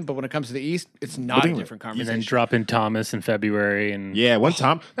conversation, but when it comes to the East, it's not a different conversation. And then drop in Thomas in February. And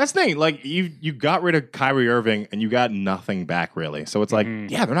that's the thing. Like, you got rid of Kyrie Irving and you got nothing back, really. So it's like, they're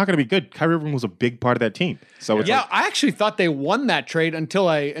not going to be good. Kyrie Irving was a big part of that team. So it's I actually thought they won that trade until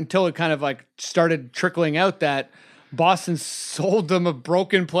it kind of like started trickling out that Boston sold them a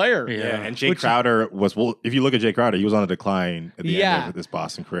broken player. Yeah, and Jay Crowder if you look at Jay Crowder, he was on a decline at the end of this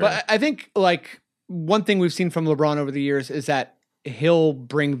Boston career. But I think like one thing we've seen from LeBron over the years is that he'll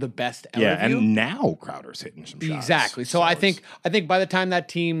bring the best out of you. Yeah, and now Crowder's hitting some shots. Exactly. So I think by the time that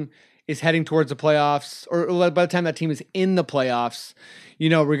team is heading towards the playoffs, or by the time that team is in the playoffs,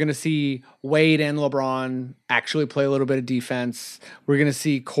 we're going to see Wade and LeBron actually play a little bit of defense. We're going to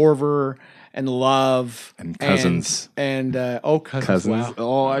see Korver and Love and Cousins and Cousins. Wow.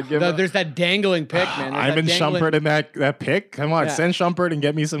 Oh, I give there's that dangling pick, man. I'm in Shumpert in that pick. Come on, send Shumpert and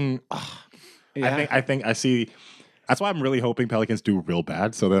get me some. I think I see. That's why I'm really hoping Pelicans do real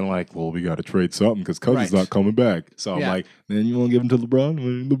bad. So then, like, well, we got to trade something because Cousins not coming back. So I'm like, then you want to give him to LeBron?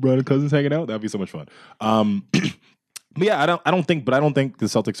 When LeBron and Cousins hanging out? That'd be so much fun. But yeah, I don't think the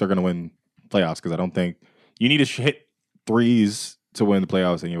Celtics are going to win playoffs because I don't think you need to hit threes to win the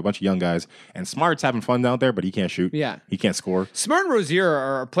playoffs. And you have a bunch of young guys. And Smart's having fun down there, but he can't shoot. Yeah, he can't score. Smart and Rozier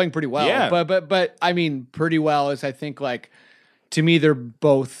are playing pretty well. Yeah, but I mean, pretty well is I think like to me they're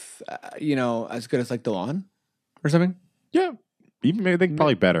both as good as like DeLon. Or something? Yeah. Even maybe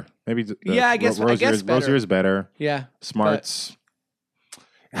probably better. Maybe I guess Rozier's better. Yeah. Smart's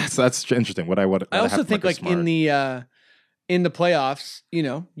that's interesting. What I also think like in the playoffs,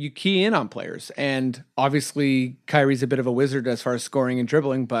 you key in on players. And obviously Kyrie's a bit of a wizard as far as scoring and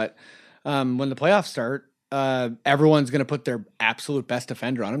dribbling, but when the playoffs start, everyone's going to put their absolute best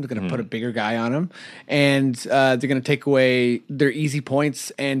defender on him. They're going to put a bigger guy on him, and they're going to take away their easy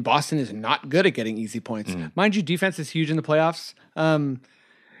points. And Boston is not good at getting easy points. Mind you, defense is huge in the playoffs.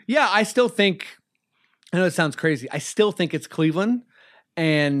 I still think, I know it sounds crazy, I still think it's Cleveland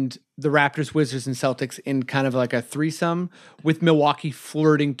and the Raptors, Wizards, and Celtics in kind of like a threesome with Milwaukee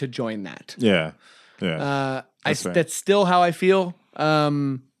flirting to join that. Yeah. That's still how I feel.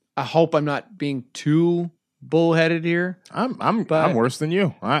 I hope I'm not being too bullheaded here. I'm worse than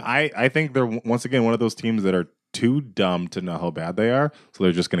you. I think they're once again one of those teams that are too dumb to know how bad they are, so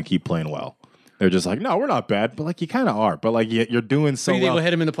they're just going to keep playing well. They're just like, no, we're not bad, but like you kind of are. But like you're doing so So you think well. we'll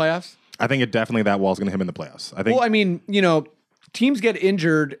hit him in the playoffs? I think it definitely that wall's going to hit him in the playoffs. I think. Well, I mean, teams get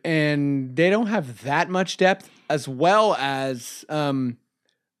injured and they don't have that much depth, as well as well,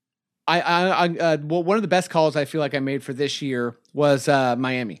 one of the best calls I feel like I made for this year was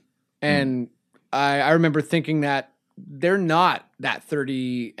Miami, and I remember thinking that they're not that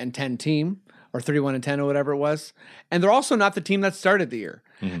 30-10 team or 31-10 or whatever it was, and they're also not the team that started the year.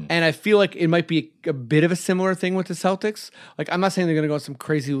 And I feel like it might be a bit of a similar thing with the Celtics. Like, I'm not saying they're going to go on some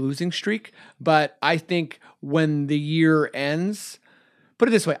crazy losing streak, but I think when the year ends, put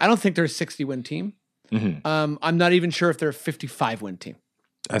it this way, I don't think they're a 60-win team. I'm not even sure if they're a 55-win team.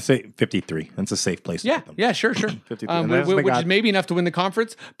 I say 53. That's a safe place. To put them. Yeah, sure. 53. Which is maybe enough to win the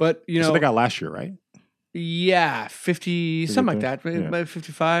conference, but That's what they got last year, right? Yeah, 50, something like that. Yeah.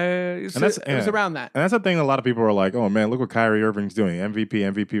 55. It was around that. And that's the thing. A lot of people are like, "Oh man, look what Kyrie Irving's doing,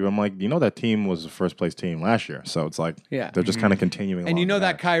 MVP." But I'm like, that team was the first place team last year, so it's like, they're just kind of continuing. And along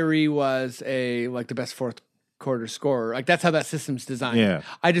that Kyrie was the best fourth quarter scorer. Like, that's how that system's designed. Yeah.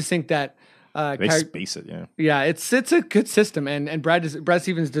 I just think that they space it. Yeah, yeah, it's a good system, and Brad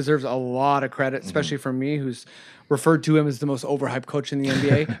Stevens deserves a lot of credit, especially from me, who's referred to him as the most overhyped coach in the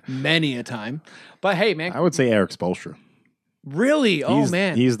NBA many a time. But hey, man, I would say Eric Spoelstra. Really?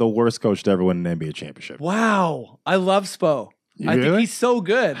 He's the worst coach to ever win an NBA championship. Wow, I love Spo. I think he's so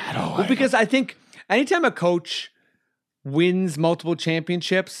good. Because I think anytime a coach wins multiple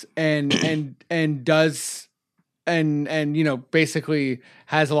championships and does. And basically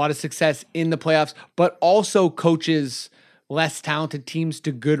has a lot of success in the playoffs, but also coaches less talented teams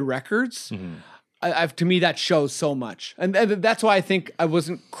to good records. To me, that shows so much, and that's why I think I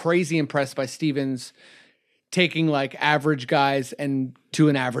wasn't crazy impressed by Stevens taking like average guys and to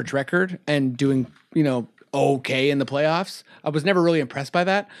an average record and doing okay in the playoffs. I was never really impressed by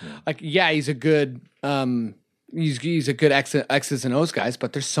that. He's a good he's a good X's and O's guys,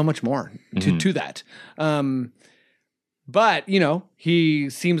 but there's so much more to that. But, he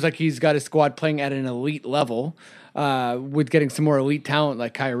seems like he's got his squad playing at an elite level with getting some more elite talent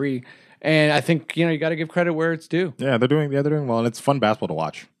like Kyrie. And I think, you got to give credit where it's due. Yeah, they're doing well, and it's fun basketball to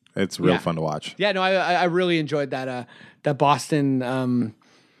watch. It's real fun to watch. Yeah, no, I really enjoyed that Boston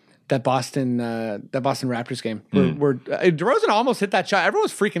Raptors game where DeRozan almost hit that shot. Everyone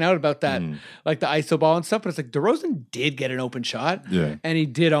was freaking out about that, like the ISO ball and stuff, but it's like DeRozan did get an open shot, and he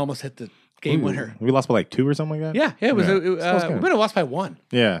did almost hit the game winner. We lost by like 2 or something like that? Yeah, it was. We might have lost by 1.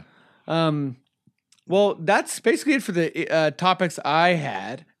 Yeah. Well, that's basically it for the topics I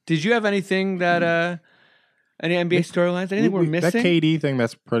had. Did you have anything that any NBA storylines? Anything we're missing? That KD thing.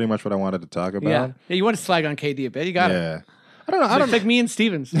 That's pretty much what I wanted to talk about. Yeah. You want to slag on KD a bit? You got it. Yeah. I don't know. It's like me and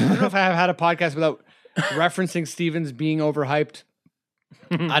Stevens. I don't know if I have had a podcast without referencing Stevens being overhyped.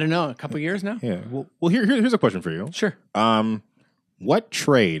 I don't know. A couple years now. Yeah. Well, here's a question for you. Sure. What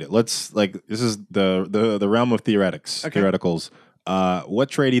trade? This is the realm of theoreticals. What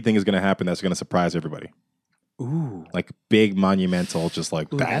trade do you think is going to happen that's going to surprise everybody? Ooh, like big monumental, just like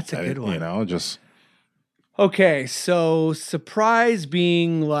that's a good one. Just okay. So surprise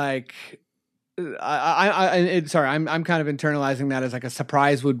being like, I'm kind of internalizing that as like a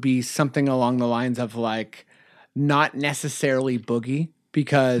surprise would be something along the lines of like not necessarily Boogie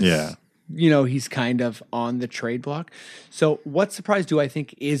because he's kind of on the trade block. So what surprise do I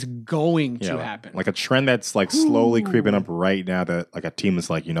think is going to happen? Like a trend that's like slowly creeping up right now that like a team is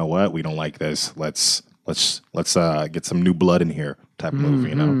like, you know what, we don't like this. Let's get some new blood in here type of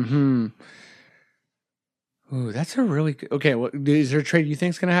move, Ooh, that's a really good. Okay, well, is there a trade you think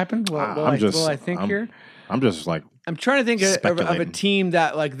is going to happen? I'm trying to think of a team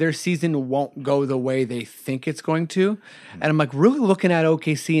that like their season won't go the way they think it's going to, and I'm like really looking at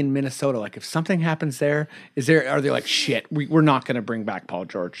OKC and Minnesota. Like, if something happens there, are they like shit? We're not going to bring back Paul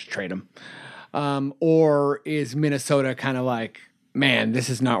George, trade him, or is Minnesota kind of like, man, this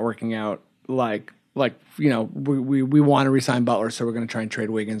is not working out? Like we want to resign Butler, so we're going to try and trade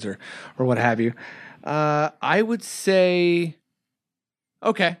Wiggins or what have you. I would say,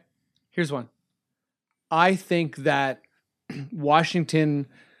 okay, here's one. I think that Washington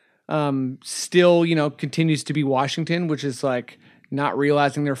still, continues to be Washington, which is like not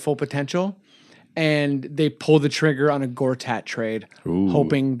realizing their full potential. And they pull the trigger on a Gortat trade,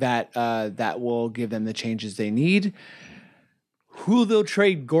 hoping that that will give them the changes they need. Who they'll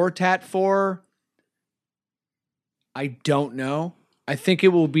trade Gortat for, I don't know. I think it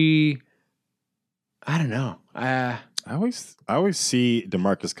will be, I don't know. I always see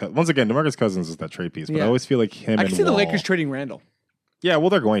DeMarcus. Once again, DeMarcus Cousins is that trade piece, but I Yeah. always feel like him. I and can see the Wall- Lakers trading Randall. Yeah,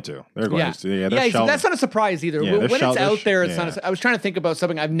 well, they're going to. They're going to. Yeah, they're shelving. That's not a surprise either. Yeah, When they're it's out there, it's yeah. not. I was trying to think about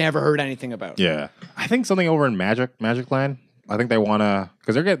something I've never heard anything about. Yeah, I think something over in Magic Land. I think they want to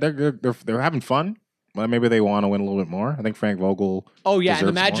because they're having fun. But maybe they want to win a little bit more. I think Frank Vogel. Oh yeah, and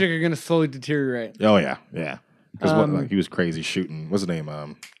the deserves Magic more. are going to slowly deteriorate. Oh yeah. Because he was crazy shooting. What's his name?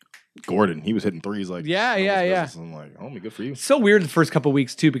 Gordon. He was hitting threes like. Yeah. I'm like, homie, good for you. So weird the first couple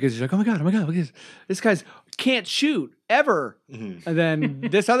weeks too, because you're like, oh my god, look at this guy's can't shoot ever, and then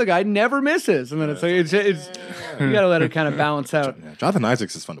this other guy never misses, and then it's like it's you got to let it kind of balance out. Yeah, Jonathan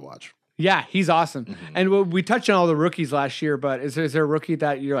Isaacs is fun to watch. Yeah, he's awesome. And we touched on all the rookies last year, but is there a rookie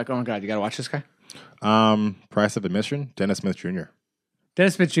that you're like, oh my god, you got to watch this guy? Price of admission: Dennis Smith Jr.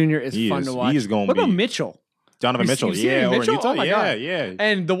 Dennis Smith Jr. is He fun is- to watch. he's gonna what about be- Mitchell? Donovan Mitchell. You've seen Yeah, over in Mitchell? Utah. Oh my yeah, God. yeah.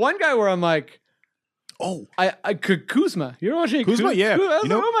 And the one guy where I'm like, Oh, Kuzma. You're watching Kuzma? Yeah. I was You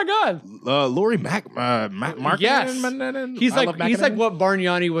know- like, oh my god. Laurie Mark. Yes. He's like what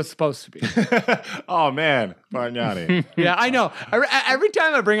Bargnani was supposed to be. Oh man, Bargnani. Yeah, I know. Every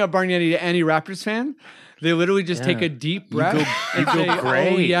time I bring up Bargnani to any Raptors fan, they literally just take a deep breath and say,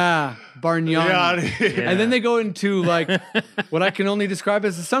 great. "Oh yeah, Bargnani," Yeah. and then they go into like what I can only describe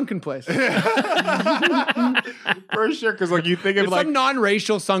as a sunken place. It's For sure, because like you think of like some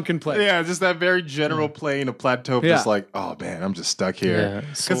non-racial sunken place. yeah, just that very general plane of plateau, of Yeah. just like oh man, I'm just stuck here. Yeah,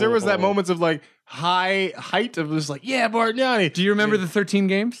 Because there was that so- moments of like height of just like yeah, Bargnani. Do you remember the 13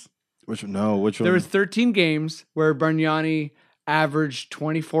 games? Which one? There was 13 games where Bargnani averaged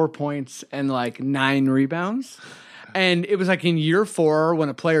 24 points and like 9 rebounds. And it was like in year 4 when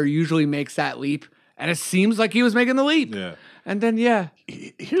a player usually makes that leap. And it seems like he was making the leap. Yeah. And then, yeah,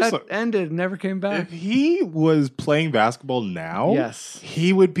 Here's that ended, never came back. if he was playing basketball now, Yes.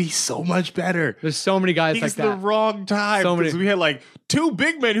 he would be so much better. There's so many guys He's like the that. wrong time. So many- Because we had like 2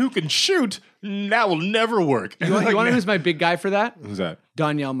 big men who can shoot. That will never work. You want to know who's my big guy for that? Who's that?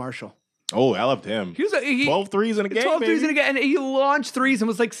 Danielle Marshall. Oh, I loved him. He was 12 threes in a game. 12 threes in a game, and he launched threes and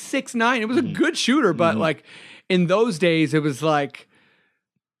was like 6'9". It was a good shooter, but like in those days, it was kind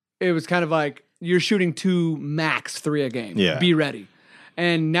of like you're shooting 2 max 3 a game. Yeah. Be ready.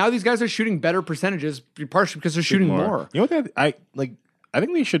 And now these guys are shooting better percentages, partially because they're shooting more. You know what? I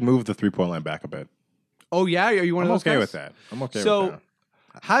think they should move the 3-point line back a bit. Oh yeah, are you one I'm of those okay guys? with that. I'm okay So, with that.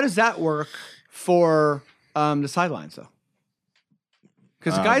 how does that work for the sidelines though?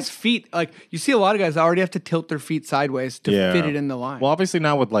 Because the guys' feet, like you see a lot of guys already have to tilt their feet sideways to Yeah. fit it in the line. Well, obviously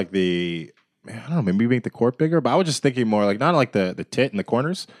now with like I don't know, maybe make the court bigger, but I was just thinking more like not like the tit in the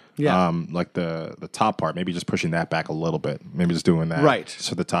corners. Yeah. Like the top part, maybe just pushing that back a little bit. Maybe just doing that. Right.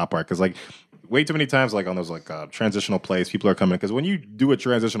 So the top part. Because like way too many times, like on those like transitional plays, people are coming. Because when you do a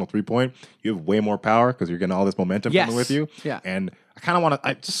transitional 3-point, you have way more power because you're getting all this momentum Yes. coming with you. Yeah. And I kind of want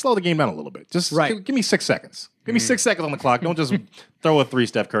to just slow the game down a little bit. Just Right. give me 6 seconds. Give me 6 seconds on the clock. Don't just throw a 3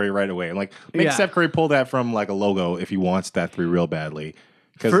 Steph Curry right away. And like make Yeah. Steph Curry pull that from like a logo if he wants that 3 real badly.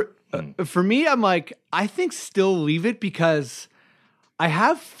 Because For me, I'm like, I think still leave it because I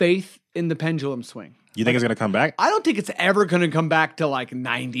have faith in the pendulum swing. you think it's gonna come back? I don't think it's ever going to come back to like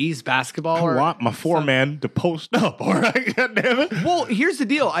 90s basketball. I Or, want my 4-man to post up. All right, God damn it. well, here's the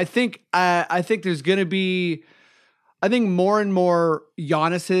deal. I think there's going to be, I think more and more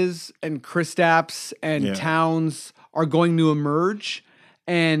Giannis's and Kristaps and Yeah. Towns are going to emerge,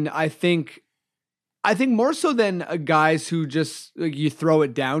 and I think more so than guys who just like, you throw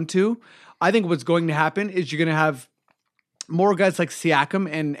it down to. I think what's going to happen is you're going to have more guys like Siakam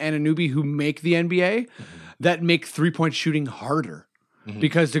and Anunoby who make the NBA that make 3-point shooting harder.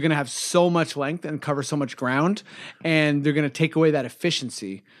 Because they're going to have so much length and cover so much ground, and they're going to take away that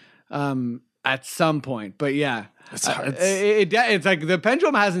efficiency at some point. But yeah, it's like the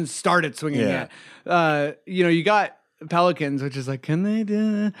pendulum hasn't started swinging Yeah. yet. You got Pelicans, which is like, can they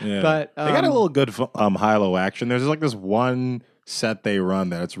do it? Yeah. But they got a little good high-low action. There's like this one set they run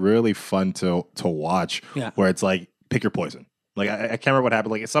that it's really fun to watch. Yeah. Where it's like pick your poison. Like I can't remember what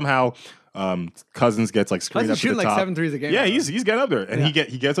happened. Like somehow Cousins gets like screened Cousins up to the shooting like top. 7 threes a game. Yeah, he's getting up there, and he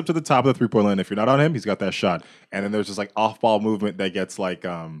gets up to the top of the 3-point line. If you're not on him, he's got that shot. And then there's just like off-ball movement that gets like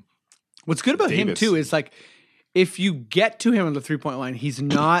What's good about him Davis. too is like if you get to him on the 3-point line, he's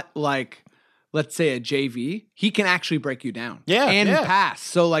not like, let's say a JV. He can actually break you down. Yeah, and yeah. pass.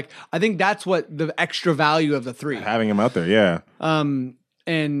 So like I think that's what the extra value of the 3. having him out there. Yeah.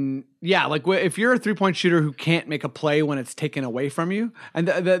 And yeah, like if you're a 3-point shooter who can't make a play when it's taken away from you, and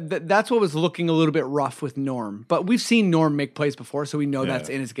that's what was looking a little bit rough with Norm. But we've seen Norm make plays before, so we know that's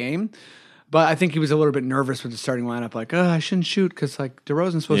in his game. But I think he was a little bit nervous with the starting lineup, like, oh, I shouldn't shoot because like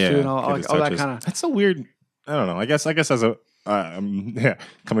DeRozan's supposed to, and all that kind of. That's so weird. I don't know. I guess as a yeah,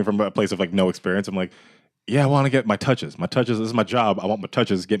 coming from a place of like no experience, I'm like, yeah, I want to get my touches. My touches. This is my job. I want my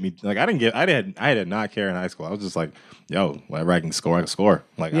touches. Get me like I did not care in high school. I was just like, yo, whatever I can score, I can score.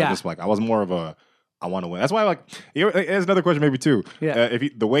 Like Yeah. I just like I was more of a I want to win. That's why like here's another question maybe too. Yeah.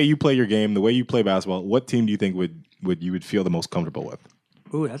 If the way you play your game, the way you play basketball, what team do you think you would feel the most comfortable with?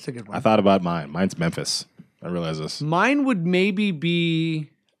 Ooh, that's a good one. I thought about mine. Mine's Memphis. I realize this. Mine would maybe be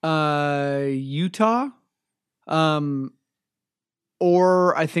Utah,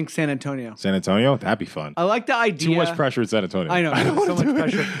 or I think San Antonio. San Antonio, that'd be fun. I like the idea. Too much pressure in San Antonio. I know, so much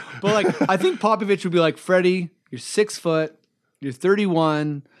pressure. But like, I think Popovich would be like, Freddie, you're 6 foot, you're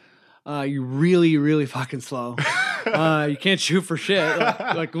 31, you're really, really fucking slow. You can't shoot for shit.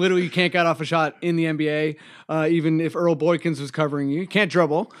 Like literally, you can't get off a shot in the NBA. Even if Earl Boykins was covering you, you can't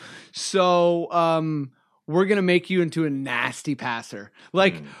dribble. So we're gonna make you into a nasty passer.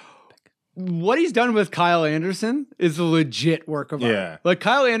 Like. What he's done with Kyle Anderson is a legit work of art. Yeah. Like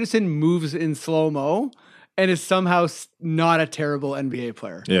Kyle Anderson moves in slow-mo and is somehow not a terrible NBA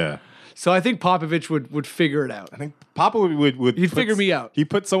player. Yeah. So I think Popovich would figure it out. I think Papa would He'd put figure me out. He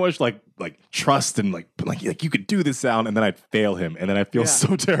put so much like trust and like you could do this sound, and then I'd fail him, and then I feel Yeah.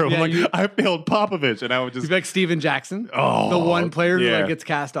 so terrible. Yeah, Like I failed Popovich, and I would just He's like Steven Jackson, Oh, the one player who yeah. like gets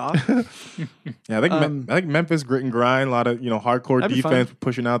cast off. yeah. I think Memphis grit and grind, a lot of hardcore That'd be defense,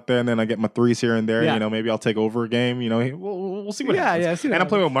 pushing out there, and then I get my threes here and there. Yeah. Maybe I'll take over a game. We'll see what Yeah, happens. yeah, see what and I'm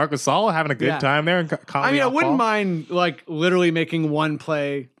playing with Marcus Gasol, having a good Yeah. time there. And I mean, I wouldn't mind like literally making one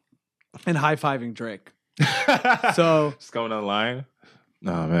play and high-fiving Drake. So just going on the line.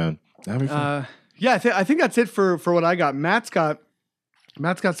 Oh man, that'd be fun. yeah, I think that's it for what I got. Matt's got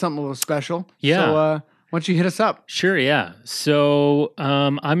something a little special. Yeah. So why don't you hit us up? Sure, yeah. So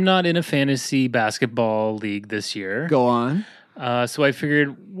I'm not in a fantasy basketball league this year. Go on. So I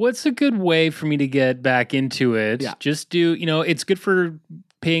figured, what's a good way for me to get back into it? Yeah. Just do, it's good for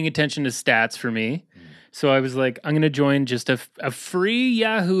paying attention to stats for me. So I was like, I'm going to join just a free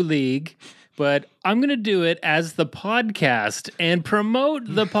Yahoo League, but I'm going to do it as the podcast and promote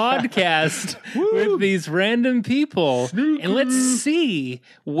the podcast with these random people. And let's see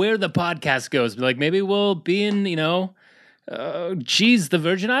where the podcast goes. Like maybe we'll be in, the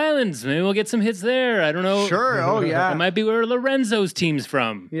Virgin Islands. Maybe we'll get some hits there. I don't know. Sure. Oh, yeah. It might be where Lorenzo's team's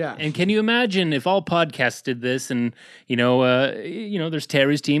from. Yeah. And can you imagine if all podcasts did this and, there's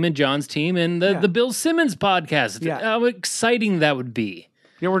Terry's team and John's team and the Bill Simmons podcast. Yeah. How exciting that would be.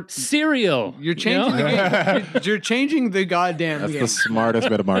 Yeah, Serial. you're changing the game. You're changing the goddamn That's game. the smartest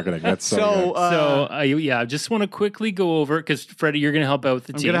bit of marketing. That's so good. I just want to quickly go over it because Freddie, you're going to help out with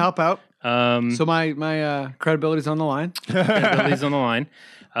the I'm team. going to help out. Um, So my credibility's on the line. Billy's on the line.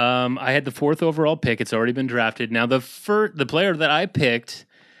 I had the 4th overall pick. It's already been drafted. Now the player that I picked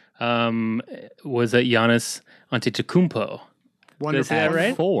was Giannis Antetokounmpo. Did I say that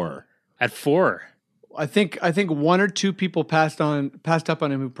right? 4. At 4. I think one or two people passed up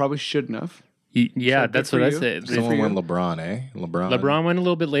on him who probably shouldn't have. Yeah, good that's for what I you. said. Someone went LeBron, eh? LeBron LeBron went a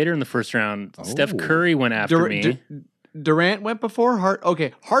little bit later in the first round. Steph Oh. Curry went after me. Durant went before.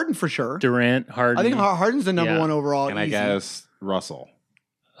 Harden for sure. Durant, Harden. I think Harden's the number Yeah. one overall. and I easy. guess Russell.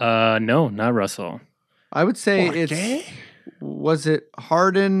 No, not Russell. I would say was it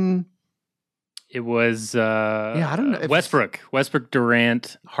Harden? It was I don't know if Westbrook,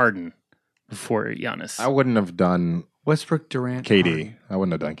 Durant, Harden before Giannis. I wouldn't have done Westbrook, Durant, KD. I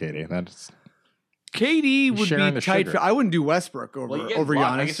wouldn't have done KD. That's KD would sharing be the tight. sugar. I wouldn't do Westbrook over Giannis.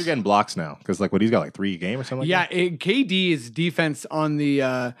 I guess you're getting blocks now because what he's got like 3 a game or something. Yeah, like that? KD's defense on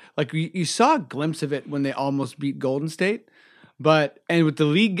the you saw a glimpse of it when they almost beat Golden State, and with the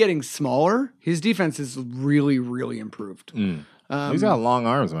league getting smaller, his defense is really, really improved. He's got long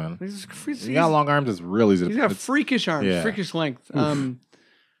arms, man. He's He got long arms. It's really He's got freakish arms, Yeah. freakish length. What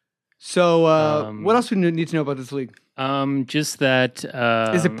else we need to know about this league? Just that.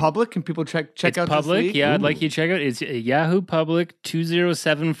 Is it public? Can people check It's out public. this league? Yeah, I'd like you to check it out. It's Yahoo Public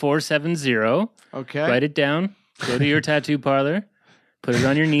 207470. Okay. Write it down. Go to your tattoo parlor. Put it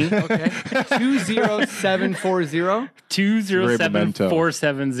on your knee. Okay. 20740.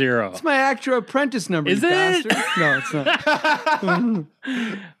 207470. It's my actual apprentice number. Is you it? bastard. No, it's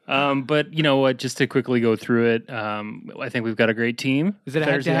not. But you know what? Just to quickly go through it, I think we've got a great team. Is it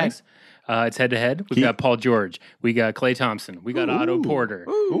Thursday head-to-head? nights. It's head-to-head. We've got Paul George. We got Klay Thompson. We got Otto Porter.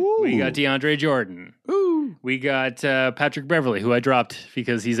 We got DeAndre Jordan. Ooh. We got Patrick Beverly, who I dropped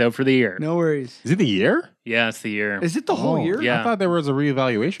because he's out for the year. No worries. Is it the year? Yeah, it's the year. Is it the whole year? Yeah. I thought there was a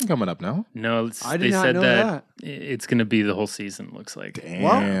reevaluation coming up. No. No, I did they not said know that it's going to be the whole season, looks like. Damn.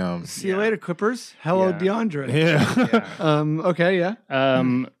 Well, see you later, Clippers. Hello, Yeah. DeAndre. Yeah. Okay, yeah.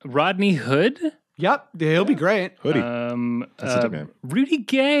 Rodney Hood Yep, he'll be great. Hoodie. That's a good name. Rudy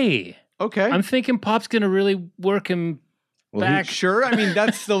Gay. Okay. I'm thinking Pop's going to really work him back. Sure. I mean,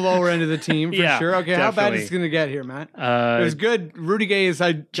 that's the lower end of the team for Yeah, sure. Okay, how bad definitely. is it going to get here, Matt? It was good. Rudy Gay is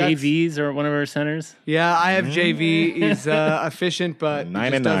JVs or one of our centers. Yeah, I have JV. He's efficient, but he 9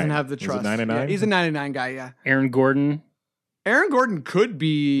 just and doesn't 9. have the Is it trust. 9 and 9? Yeah, he's a 9 guy. Yeah. Aaron Gordon, Aaron Gordon could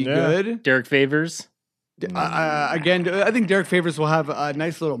be good. Derek Favors. Again, I think Derek Favors will have a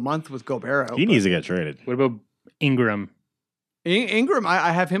nice little month with Gobert. He needs to get traded. What about Ingram? Ingram,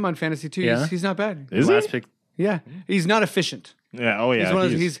 I have him on fantasy too. Yeah? He's not bad. Is he? Last pick. Yeah, he's not efficient. Yeah. Oh yeah. He's one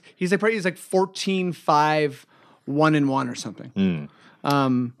of those, he's like 14, 5, 1 and 1 or something.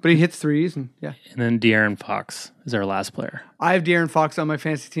 But he hits threes and yeah. And then De'Aaron Fox is our last player. I have De'Aaron Fox on my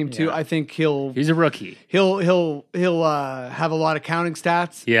fantasy team too. I think He's a rookie. he'll have a lot of counting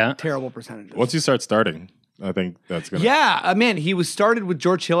stats. Yeah. Terrible percentages. Once you start starting, I think that's gonna. Yeah, man, he was started with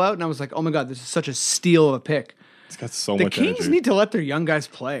George Hill out, and I was like, oh my god, this is such a steal of a pick. It's got so The much Kings energy. need to let their young guys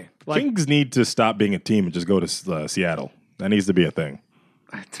play. Like Kings need to stop being a team and just go to Seattle. That needs to be a thing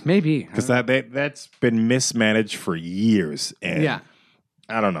maybe because that's been mismanaged for years. And yeah.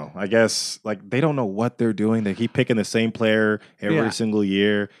 I don't know. I guess like they don't know what they're doing. They keep picking the same player every Yeah. single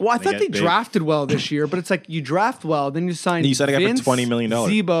year. Well, I thought get they big. drafted well this year, but it's like you draft well, then you sign You signed a guy for Vince, $20 million.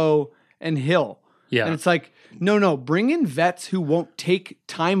 Zebo, and Hill. Yeah. And it's like, no, bring in vets who won't take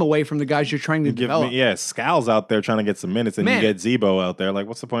time away from the guys you're trying to develop. Scal's out there trying to get some minutes, and Man. you get Zebo out there. Like,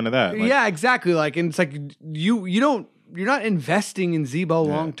 what's the point of that? Like, Yeah, exactly. Like, and it's like you're not investing in Zebo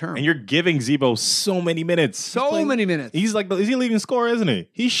long term. and you're giving Zebo so many minutes. so many minutes. He's like, is he a leading scorer, isn't he?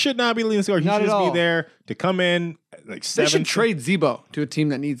 He should not be leading scorer. He Not should at just all. be there to come in like They 7th. should trade Zebo to a team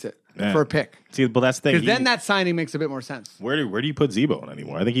that needs it Yeah. for a pick. See, but that's the thing. Because then that signing makes a bit more sense. where do you put Zebo in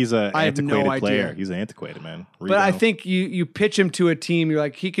anymore? I think he's an I have no antiquated idea. player. He's an antiquated man. But I Rebound. think you pitch him to a team. You're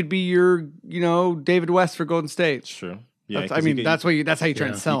like, he could be your, David West for Golden State. it's true. Yeah, That's how you try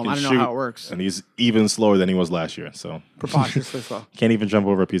and sell him. I don't know how it works. And he's even slower than he was last year. So Preposterously slow. can't even jump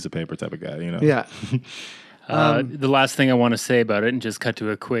over a piece of paper type of guy. Yeah. The last thing I want to say about it, and just cut to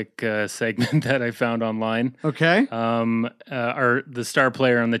a quick segment that I found online. Okay. The star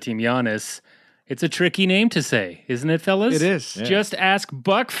player on the team, Giannis. It's a tricky name to say, isn't it, fellas? It is. Yeah. Just ask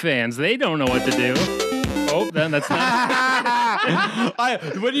Buck fans; they don't know what to do. Oh, then that's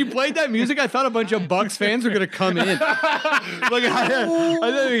not. When you played that music, I thought a bunch of Bucks fans were going to come in. Like, I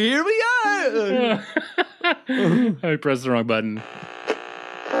thought, here we are. I pressed the wrong button.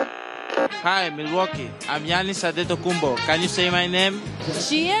 Hi, Milwaukee. I'm Giannis Antetokounmpo. Can you say my name?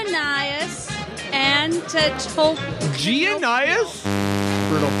 Giannis Antetokounmpo. Giannis?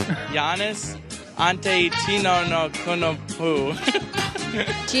 Brutal. Giannis Antetokounmpo.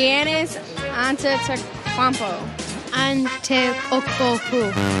 Giannis Antetokounmpo. Antetokounmpo.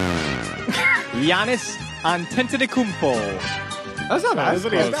 Giannis Antetokounmpo. That's not bad. That's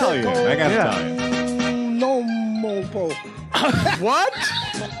what he's Italian. I got Yeah. Italian. What?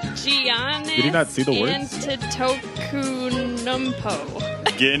 Giannis Did he not see the words?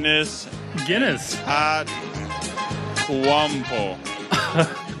 Antetokounmpo. Guinness Guinness. at Kuampo.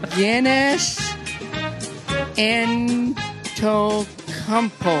 Giannis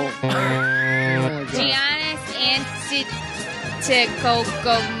Antetokounmpo. Giannis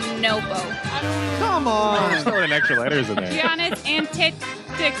Antetokounmpo. Come on. Throwing extra letters in there. Giannis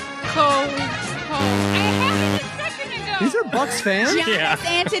Antetokounmpo. I had it a second ago. These are Bucks fans? Yeah.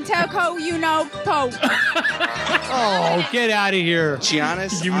 Antetokounmpo. Oh, get out of here.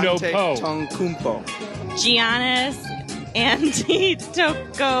 Giannis You know Po. Antetokounmpo. Giannis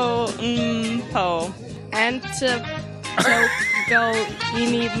Antetokounmpo.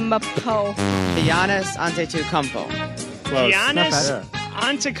 Antetokounmpo. Giannis Antetokounmpo. Close. Giannis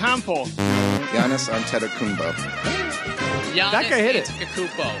Antetokounmpo. Giannis Antetokounmpo. That guy hit it.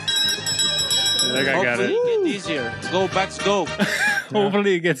 That guy got it. Hopefully it get easier. Go, Bucks, go.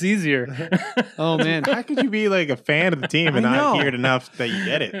 Hopefully, it gets easier. Oh, man. How could you be like a fan of the team and I not know. hear it enough that you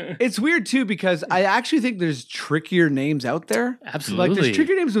get it? It's weird, too, because I actually think there's trickier names out there. Absolutely. Like, there's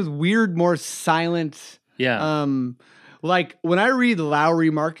trickier names with weird, more silent. Yeah. Like, when I read Lowry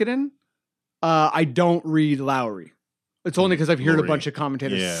Marketing, I don't read Lowry. It's only because I've heard a Lowry. bunch of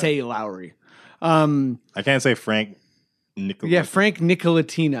commentators Yeah. say Lowry. I can't say Frank Nicola. Yeah, Frank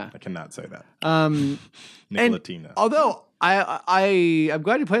Nicolatina. I cannot say that. And Nicolatina. although I'm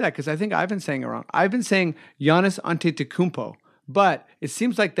glad you played that because I think I've been saying it wrong. I've been saying Giannis Antetokounmpo, but it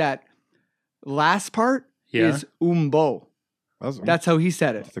seems like that last part Yeah. is umbo. That's how he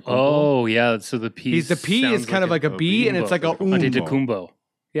said it. Oh, yeah. So the P. The P is kind of like a B, and it's like a Antetokounmpo.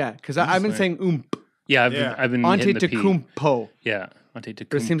 Yeah, because I've been saying Yeah, Yeah. I've been hitting the P. Antetokounmpo. Yeah, Antetokounmpo.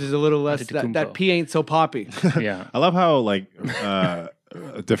 There seems there's a little less. That P ain't so poppy. Yeah. I love how like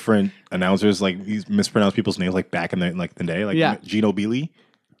different announcers like these mispronounce people's names like back in the the day, like Yeah. Gino Beely.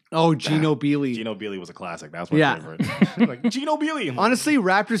 Oh, Gino Beely. Gino Beely was a classic. That's my Yeah. favorite. Like Gino Beely. Honestly,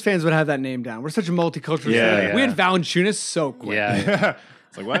 Raptors fans would have that name down. We're such a multicultural Yeah, city. yeah. We had Valanciunas so quick. Yeah.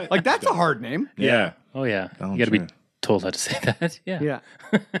 It's like what? Like that's a hard name. yeah. Oh yeah. Oh, You got to be sure. told how to say that. Yeah.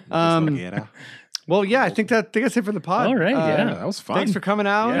 Yeah. Well, yeah, I think that's it for the pod. All right, yeah. That was fun. Thanks for coming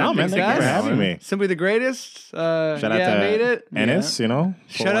out. Yeah, man. Thank you for having me. Simply the greatest. Shout out yeah, to made it. Ennis, you know.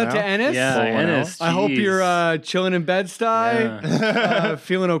 Shout out to Ennis. Yeah, Pulling out. Ennis. I hope jeez. you're chilling in Bed-Stuy,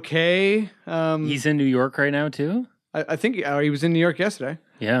 feeling okay. He's in New York right now too. I think he was in New York yesterday.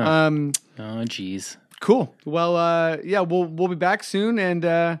 Yeah. Oh, geez. Cool. Well, yeah, we'll be back soon.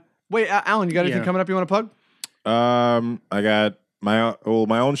 And wait, Alan, you got anything coming up you want to plug? I got my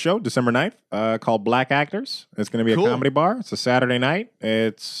own show December 9th called Black Actors. It's going to be Cool. a comedy bar. It's a Saturday night.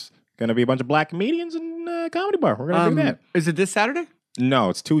 It's going to be a bunch of black comedians in a comedy bar. We're going to do that. Is it this Saturday?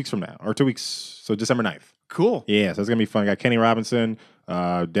 No, it's 2 weeks from now, or 2 weeks. So December 9th. Cool. Yeah, so it's going to be fun. I got Kenny Robinson,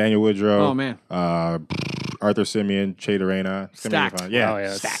 Daniel Woodrow. Oh, man. Arthur Simeon, Che Dorena. It's going to Stacked. be fun. Yeah. Oh,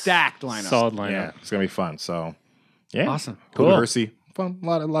 yeah. Stacked lineup. Solid lineup. Yeah, it's going to be fun. So, yeah. Awesome. Cool. Hersey. Fun. A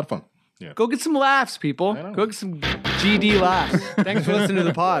lot of fun. Yeah. Go get some laughs, people. know. Go get some GD laughs. Thanks for listening to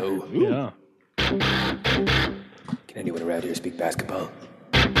the pod. Yeah. Can anyone around here speak basketball?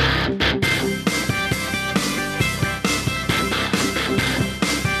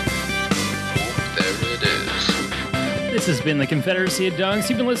 There it is. This has been the Confederacy of Dunks.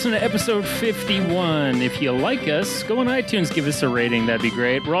 You've been listening to episode 51. If you like us, go on iTunes, give us a rating. That'd be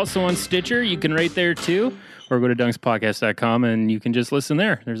great. We're also on Stitcher. You can rate there too. Or go to dunkspodcast.com and you can just listen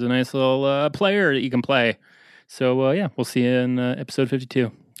there. There's a nice little player that you can play. So, yeah, we'll see you in episode 52.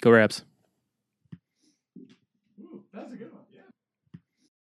 Go Raps.